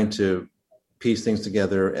are trying to piece things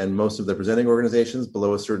together, and most of the presenting organizations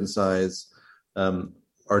below a certain size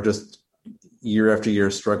are just year after year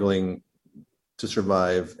struggling to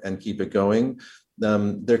survive and keep it going.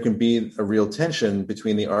 There can be a real tension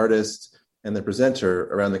between the artist and the presenter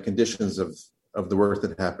around the conditions of the work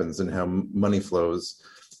that happens and how money flows.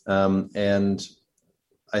 And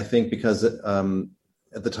I think because at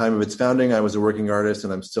the time of its founding, I was a working artist,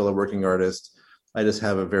 and I'm still a working artist. I just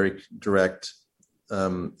have a very direct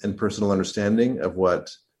and personal understanding of what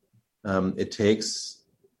it takes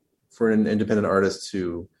for an independent artist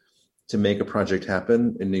to make a project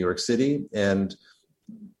happen in New York City. And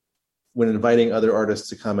when inviting other artists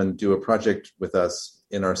to come and do a project with us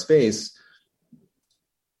in our space,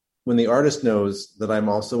 when the artist knows that I'm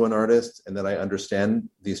also an artist and that I understand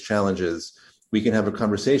these challenges, we can have a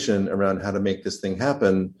conversation around how to make this thing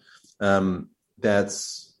happen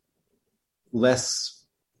that's less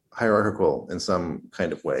hierarchical in some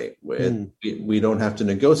kind of way. We don't have to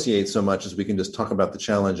negotiate so much as we can just talk about the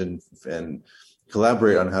challenge and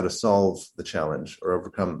collaborate on how to solve the challenge or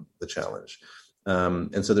overcome the challenge.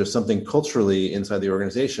 And so there's something culturally inside the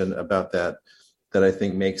organization about that I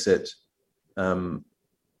think makes it,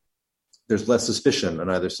 there's less suspicion on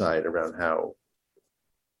either side around how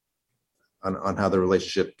the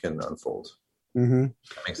relationship can unfold. Mm-hmm.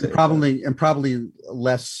 And probably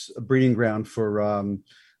less breeding ground for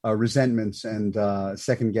resentments and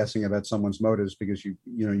second guessing about someone's motives, because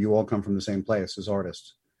you all come from the same place as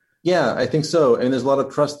artists. Yeah, I think so. And there's a lot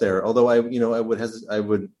of trust there. Although I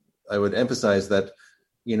would emphasize that,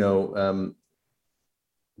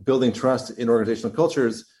 building trust in organizational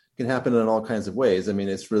cultures can happen in all kinds of ways. I mean,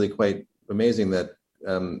 it's really quite amazing that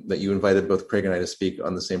that you invited both Craig and I to speak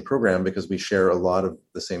on the same program, because we share a lot of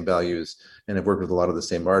the same values and have worked with a lot of the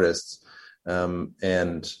same artists.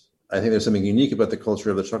 And I think there's something unique about the culture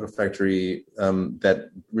of the Chocolate Factory that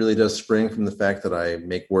really does spring from the fact that I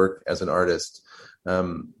make work as an artist.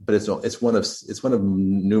 But it's one of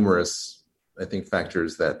numerous, I think,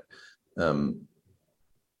 factors that can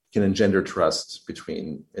engender trust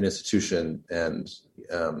between an institution and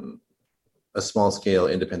a small-scale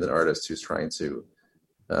independent artist who's trying to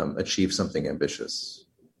achieve something ambitious.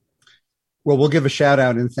 Well, we'll give a shout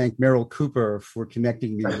out and thank Meryl Cooper for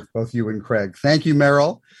connecting me with both you and Craig. Thank you,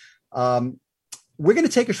 Meryl. We're going to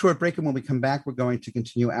take a short break, and when we come back, we're going to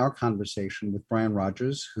continue our conversation with Brian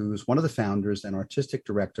Rogers, who's one of the founders and artistic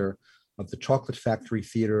director of the Chocolate Factory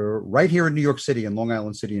Theater right here in New York City, in Long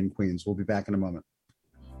Island City and Queens. We'll be back in a moment.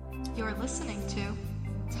 You're listening to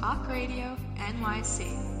Talk Radio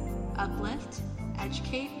NYC. Uplift,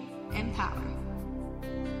 educate, empower.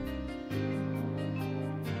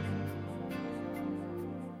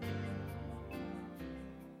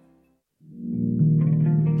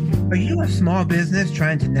 Are you a small business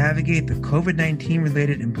trying to navigate the COVID-19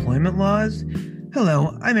 related employment laws?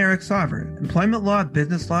 Hello, I'm Eric Sauver, employment law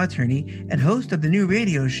business law attorney and host of the new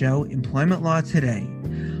radio show Employment Law Today.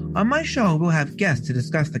 On my show, we'll have guests to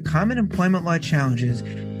discuss the common employment law challenges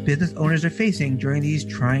business owners are facing during these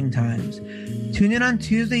trying times. Tune in on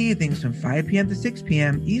Tuesday evenings from 5 p.m. to 6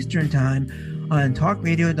 p.m. Eastern Time on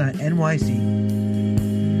talkradio.nyc.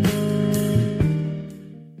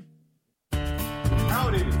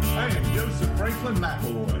 Franklin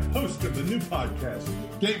McElroy, host of the new podcast,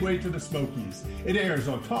 Gateway to the Smokies. It airs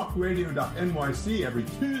on talkradio.nyc every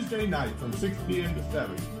Tuesday night from 6 p.m. to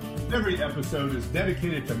 7. Every episode is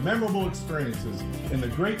dedicated to memorable experiences in the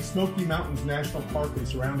Great Smoky Mountains National Park and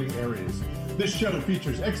surrounding areas. This show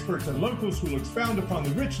features experts and locals who will expound upon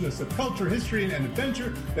the richness of culture, history, and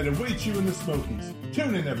adventure that awaits you in the Smokies.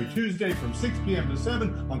 Tune in every Tuesday from 6 p.m. to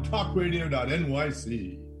 7 on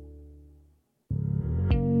talkradio.nyc.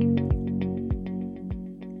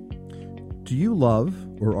 Do you love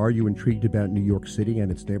or are you intrigued about New York City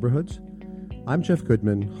and its neighborhoods? I'm Jeff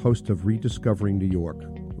Goodman, host of Rediscovering New York,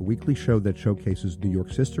 a weekly show that showcases New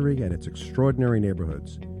York's history and its extraordinary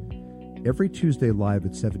neighborhoods. Every Tuesday live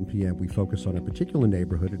at 7 p.m., we focus on a particular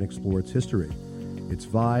neighborhood and explore its history, its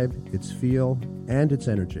vibe, its feel, and its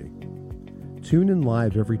energy. Tune in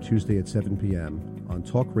live every Tuesday at 7 p.m. on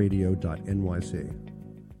talkradio.nyc.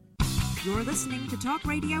 You're listening to Talk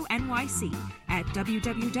Radio NYC at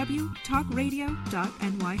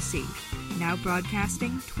www.talkradio.nyc. Now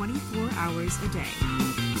broadcasting 24 hours a day.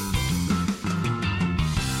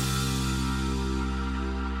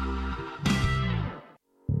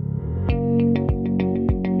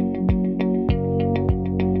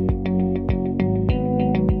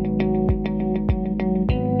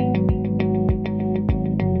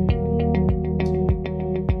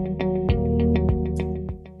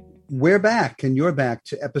 We're back, and you're back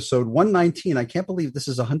to episode 119. I can't believe this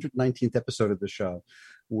is the 119th episode of the show.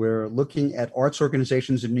 We're looking at arts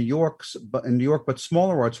organizations in New York, but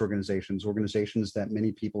smaller arts organizations that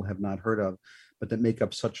many people have not heard of, but that make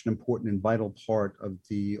up such an important and vital part of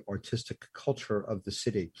the artistic culture of the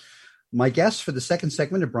city. My guest for the second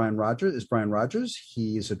segment is Brian Rogers.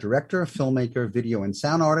 He is a director, filmmaker, video and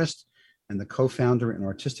sound artist, and the co-founder and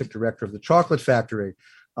artistic director of the Chocolate Factory.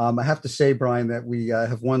 I have to say, Brian, that we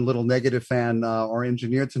have one little negative fan. Our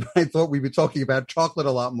engineer tonight thought we'd be talking about chocolate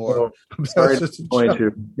a lot more. Sorry to disappoint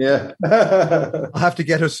you. Yeah. I'll have to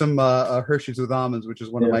get her some Hershey's with almonds, which is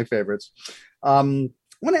one of my favorites. I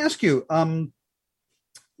want to ask you,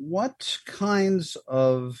 what kinds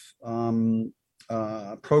of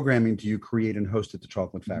programming do you create and host at the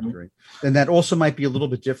Chocolate Factory? Mm-hmm. And that also might be a little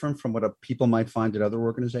bit different from what people might find at other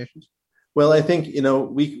organizations? Well, I think,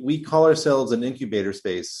 we call ourselves an incubator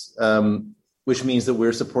space, which means that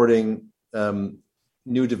we're supporting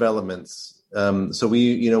new developments. So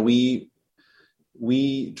we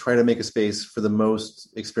try to make a space for the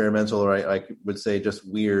most experimental, or I would say just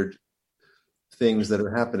weird things that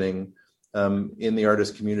are happening in the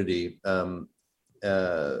artist community,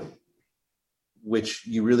 which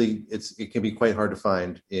it can be quite hard to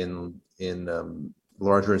find in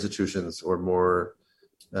larger institutions or more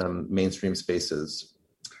mainstream spaces.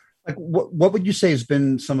 Like what would you say has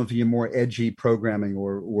been some of your more edgy programming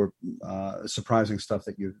or surprising stuff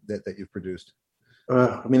that you've produced? There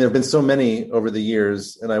have been so many over the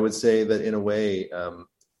years, and I would say that in a way,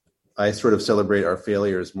 I sort of celebrate our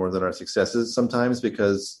failures more than our successes sometimes,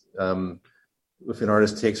 because if an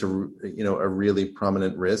artist takes a really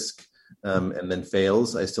prominent risk and then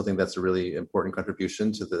fails, I still think that's a really important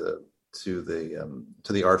contribution to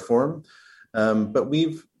the art form. But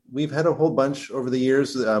we've had a whole bunch over the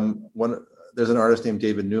years. There's an artist named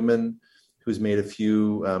David Newman who's made a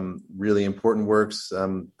few really important works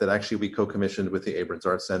that actually we co-commissioned with the Abrams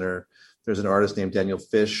Art Center. There's an artist named Daniel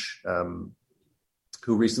Fish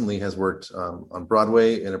who recently has worked on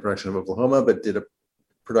Broadway in a production of Oklahoma, but did a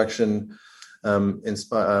production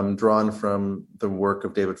drawn from the work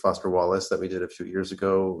of David Foster Wallace that we did a few years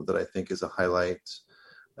ago that I think is a highlight.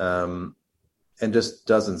 And just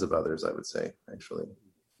dozens of others, I would say, actually.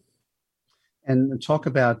 And talk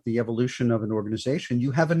about the evolution of an organization.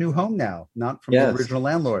 You have a new home now, not from the original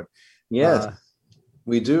landlord. Yes,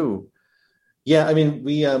 we do. Yeah, I mean,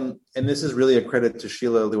 we and this is really a credit to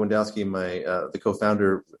Sheila Lewandowski, the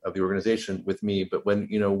co-founder of the organization with me. But when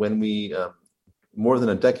we more than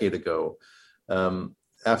a decade ago,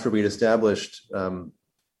 after we'd established the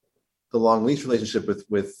long lease relationship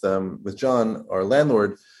with John, our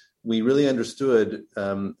landlord, we really understood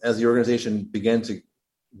as the organization began to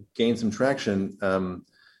gain some traction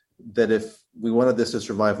that if we wanted this to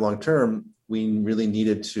survive long term, we really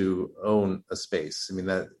needed to own a space. I mean,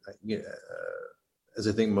 that as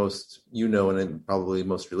I think most and probably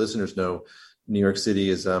most of your listeners know, New York City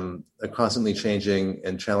is a constantly changing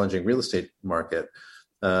and challenging real estate market.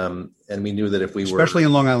 And we knew that if we especially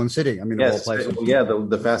in Long Island City, I mean, of all places. Yeah,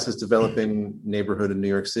 the fastest developing neighborhood in New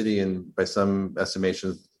York City, and by some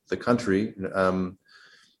estimations, the country.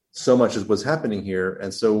 So much is what's happening here.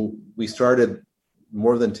 And so we started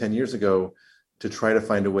more than 10 years ago to try to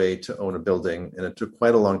find a way to own a building. And it took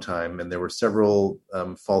quite a long time. And there were several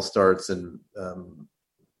false starts and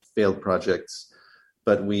failed projects.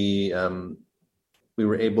 But we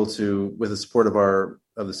were able to, with the support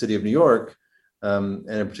of the city of New York, and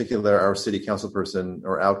in particular our city council person,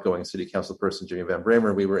 or outgoing city council person, Jimmy Van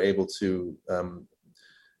Bramer, we were able to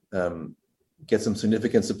get some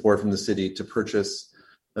significant support from the city to purchase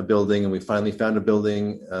a building, and we finally found a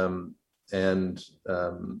building,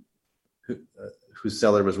 whose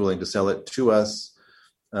seller was willing to sell it to us.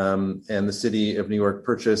 And the city of New York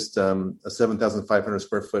purchased a 7,500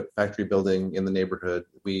 square foot factory building in the neighborhood.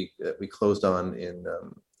 We closed on in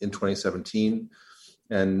 2017,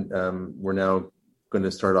 and we're now going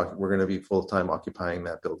to we're going to be full time occupying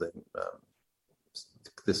that building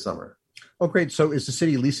this summer. Oh, great! So is the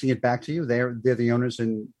city leasing it back to you? They're the owners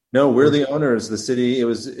No, we're the owners. The city. It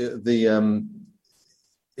was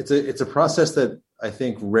It's a process that I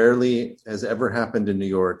think rarely has ever happened in New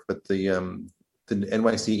York. But the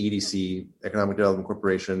NYC EDC, Economic Development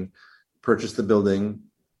Corporation, purchased the building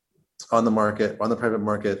on the private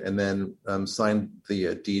market, and then signed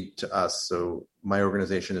the deed to us. So my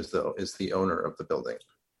organization is the owner of the building.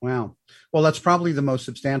 Wow. Well, that's probably the most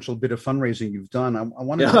substantial bit of fundraising you've done. I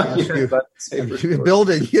wanted to ask you,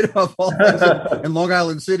 building, of all things in Long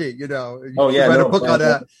Island City, You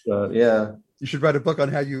should write a book on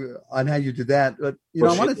how you did that. But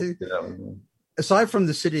I wanted to, aside from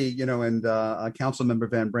the city, and Council Member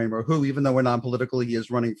Van Bramer, who, even though we're non-political, he is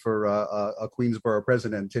running for a Queensborough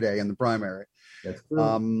president today in the primary. That's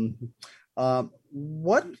true.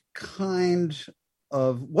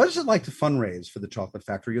 What is it like to fundraise for the Chocolate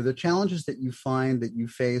Factory? Are the challenges that you find that you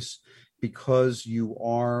face because you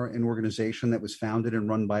are an organization that was founded and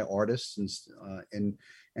run by artists and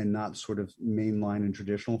not sort of mainline and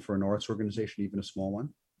traditional for an arts organization, even a small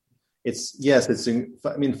one? Fundraising.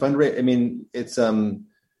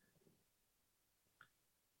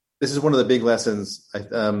 This is one of the big lessons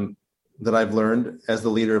that I've learned as the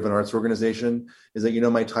leader of an arts organization, is that,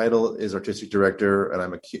 my title is artistic director and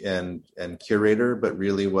I'm and curator, but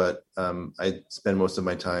really what I spend most of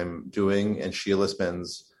my time doing, and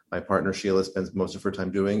my partner Sheila spends most of her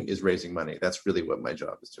time doing, is raising money. That's really what my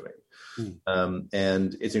job is doing.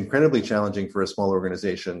 And it's incredibly challenging for a small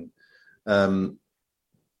organization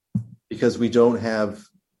because we don't have,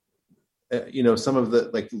 some of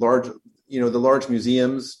the large, the large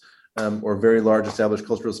museums or very large established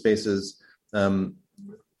cultural spaces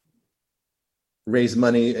raise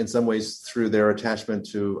money in some ways through their attachment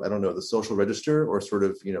to, the social register, or sort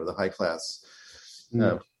of, the high class.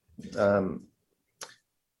 And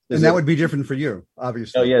that would be different for you,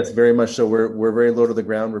 obviously. Oh, yes, very much so. We're very low to the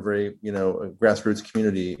ground. We're very, grassroots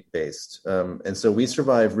community based. And so we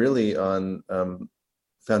survive really on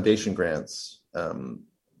foundation grants.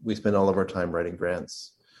 We spend all of our time writing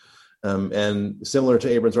grants. And similar to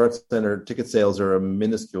Abrams Arts Center, ticket sales are a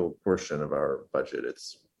minuscule portion of our budget.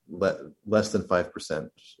 It's less than 5%,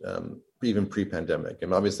 even pre-pandemic.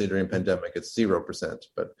 And obviously during pandemic, it's 0%.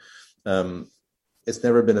 But it's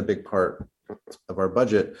never been a big part of our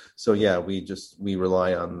budget. So yeah, we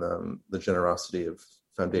rely on the generosity of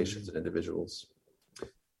foundations and individuals.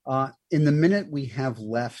 In the minute we have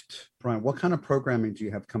left, Brian, what kind of programming do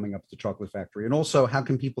you have coming up at the Chocolate Factory? And also, how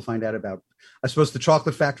can people find out about, I suppose,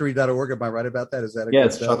 thechocolatefactory.org? Am I right about that? Is that a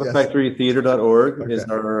it's chocolatefactorytheater.org is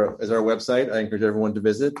our website. I encourage everyone to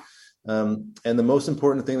visit. And the most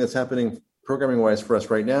important thing that's happening programming-wise for us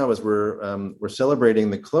right now is we're celebrating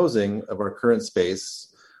the closing of our current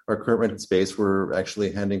space, our current rented space. We're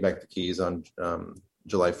actually handing back the keys on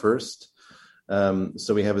July 1st.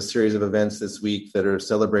 So we have a series of events this week that are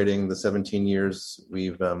celebrating the 17 years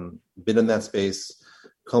we've been in that space,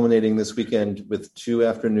 culminating this weekend with 2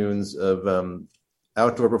 afternoons of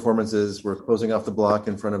outdoor performances. We're closing off the block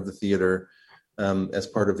in front of the theater as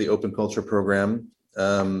part of the Open Culture program.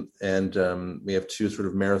 And we have 2 sort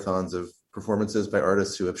of marathons of performances by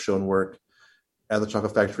artists who have shown work at the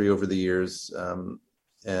Chocolate Factory over the years.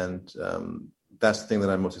 And that's the thing that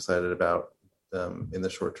I'm most excited about in the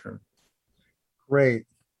short term. Great.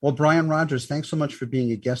 Well, Brian Rogers, thanks so much for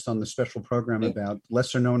being a guest on the special program about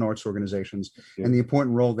lesser known arts organizations and the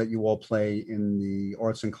important role that you all play in the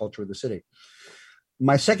arts and culture of the city.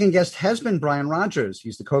 My second guest has been Brian Rogers.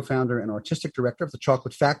 He's the co-founder and artistic director of the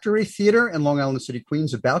Chocolate Factory Theater in Long Island City,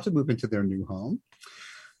 Queens, about to move into their new home.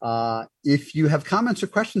 If you have comments or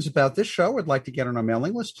questions about this show or would like to get on our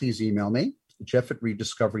mailing list, please email me,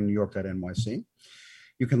 jeff@rediscoveringnewyork.nyc.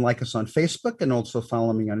 You can like us on Facebook and also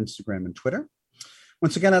follow me on Instagram and Twitter.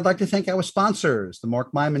 Once again, I'd like to thank our sponsors, the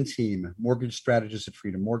Mark Myman team, mortgage strategists at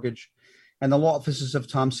Freedom Mortgage, and the law offices of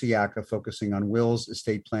Tom Siaka, focusing on wills,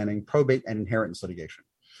 estate planning, probate, and inheritance litigation.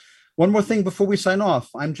 One more thing before we sign off.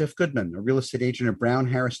 I'm Jeff Goodman, a real estate agent at Brown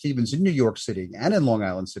Harris Stevens in New York City and in Long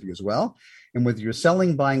Island City as well. And whether you're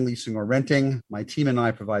selling, buying, leasing, or renting, my team and I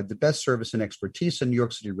provide the best service and expertise in New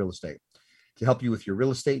York City real estate. To help you with your real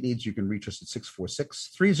estate needs, you can reach us at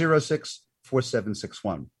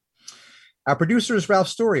 646-306-4761. Our producer is Ralph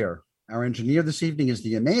Storier. Our engineer this evening is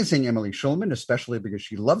the amazing Emily Schulman, especially because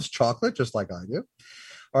she loves chocolate, just like I do.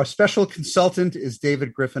 Our special consultant is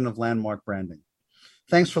David Griffin of Landmark Branding.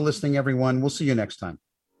 Thanks for listening, everyone. We'll see you next time.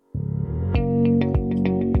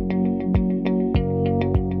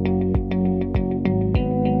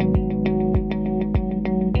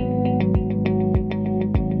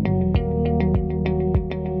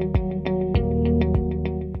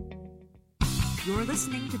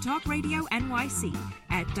 Listening to Talk Radio NYC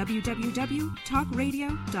at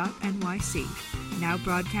www.talkradio.nyc. Now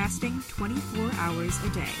broadcasting 24 hours a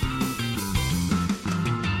day.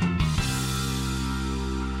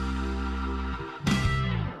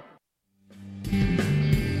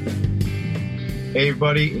 Hey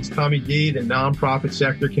everybody, it's Tommy D, the nonprofit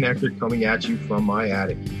sector connector, coming at you from my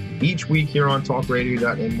attic. Each week here on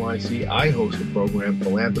talkradio.nyc, I host a program,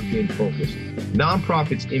 Philanthropy in Focus.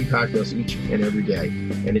 Nonprofits impact us each and every day,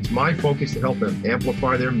 and it's my focus to help them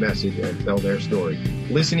amplify their message and tell their story.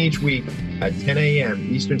 Listen each week at 10 a.m.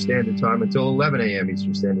 Eastern Standard Time until 11 a.m.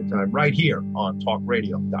 Eastern Standard Time, right here on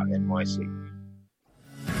talkradio.nyc.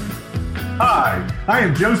 Hi, I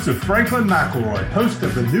am Joseph Franklin McElroy, host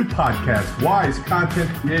of the new podcast, Wise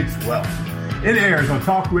Content Creates Wealth. It airs on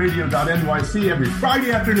talkradio.nyc every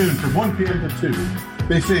Friday afternoon from 1 p.m. to 2.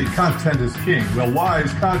 They say content is king. Well,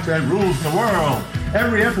 wise content rules the world.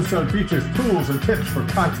 Every episode features tools and tips for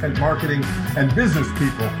content marketing and business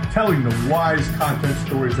people telling the wise content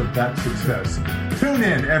stories of that success. Tune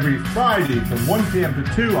in every Friday from 1 p.m.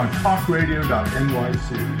 to 2 on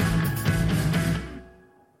talkradio.nyc.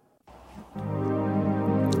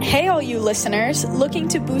 Hey, all you listeners, looking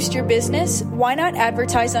to boost your business? Why not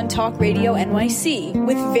advertise on Talk Radio NYC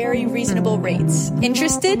with very reasonable rates?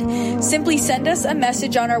 Interested? Simply send us a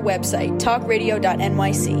message on our website,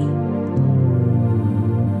 talkradio.nyc.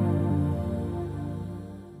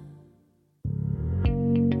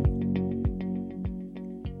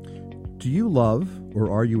 Do you love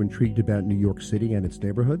or are you intrigued about New York City and its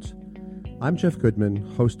neighborhoods? I'm Jeff Goodman,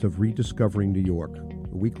 host of Rediscovering New York,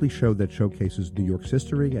 a weekly show that showcases New York's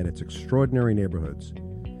history and its extraordinary neighborhoods.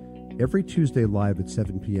 Every Tuesday live at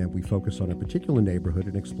 7 p.m., we focus on a particular neighborhood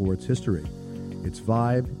and explore its history, its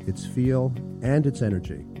vibe, its feel, and its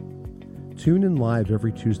energy. Tune in live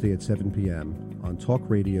every Tuesday at 7 p.m. on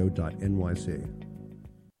talkradio.nyc.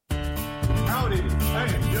 Howdy, I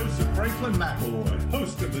am Joseph Franklin McElroy,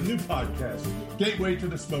 host of the new podcast, Gateway to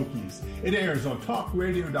the Smokies. It airs on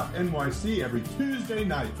talkradio.nyc every Tuesday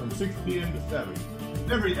night from 6 p.m. to 7.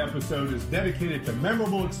 Every episode is dedicated to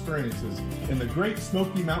memorable experiences in the Great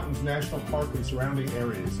Smoky Mountains National Park and surrounding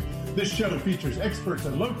areas. This show features experts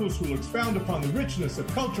and locals who will expound upon the richness of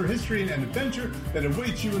culture, history, and adventure that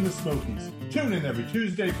awaits you in the Smokies. Tune in every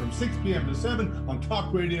Tuesday from 6 p.m. to 7 on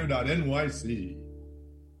talkradio.nyc.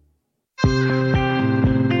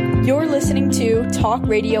 You're listening to Talk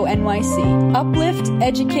Radio NYC. Uplift,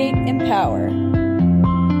 educate, empower.